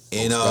 Through.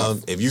 And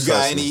if you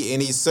got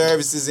any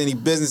services, any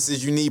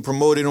businesses you need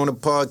promoted on the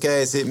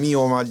podcast, hit me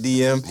on my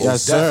DM.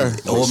 Yes, sir.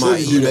 Or my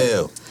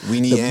email.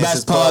 We need the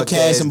answers best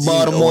podcast in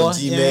Baltimore on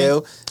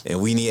Gmail, and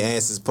we need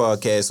answers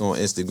podcast on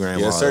Instagram.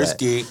 Yes, sir,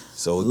 Ski.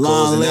 So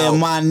long live out.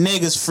 my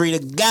niggas, free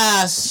the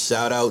guys.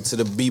 Shout out to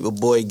the Beeper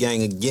Boy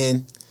gang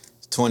again.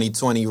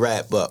 2020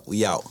 wrap up.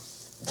 We out.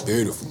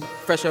 Beautiful.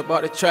 Fresh up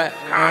out the trap.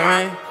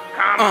 Alright.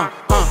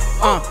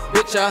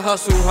 Bitch, I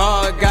hustle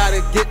hard,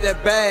 gotta get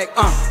that bag.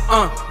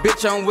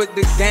 Bitch, I'm with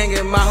the gang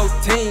and my whole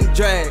team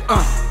drag.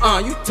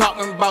 You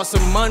talking about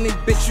some money,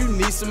 bitch, you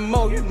need some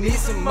more,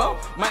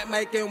 Might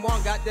make it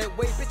one, got that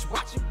way, bitch,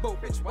 watch it,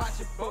 bitch,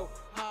 watch it,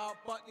 How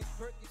about these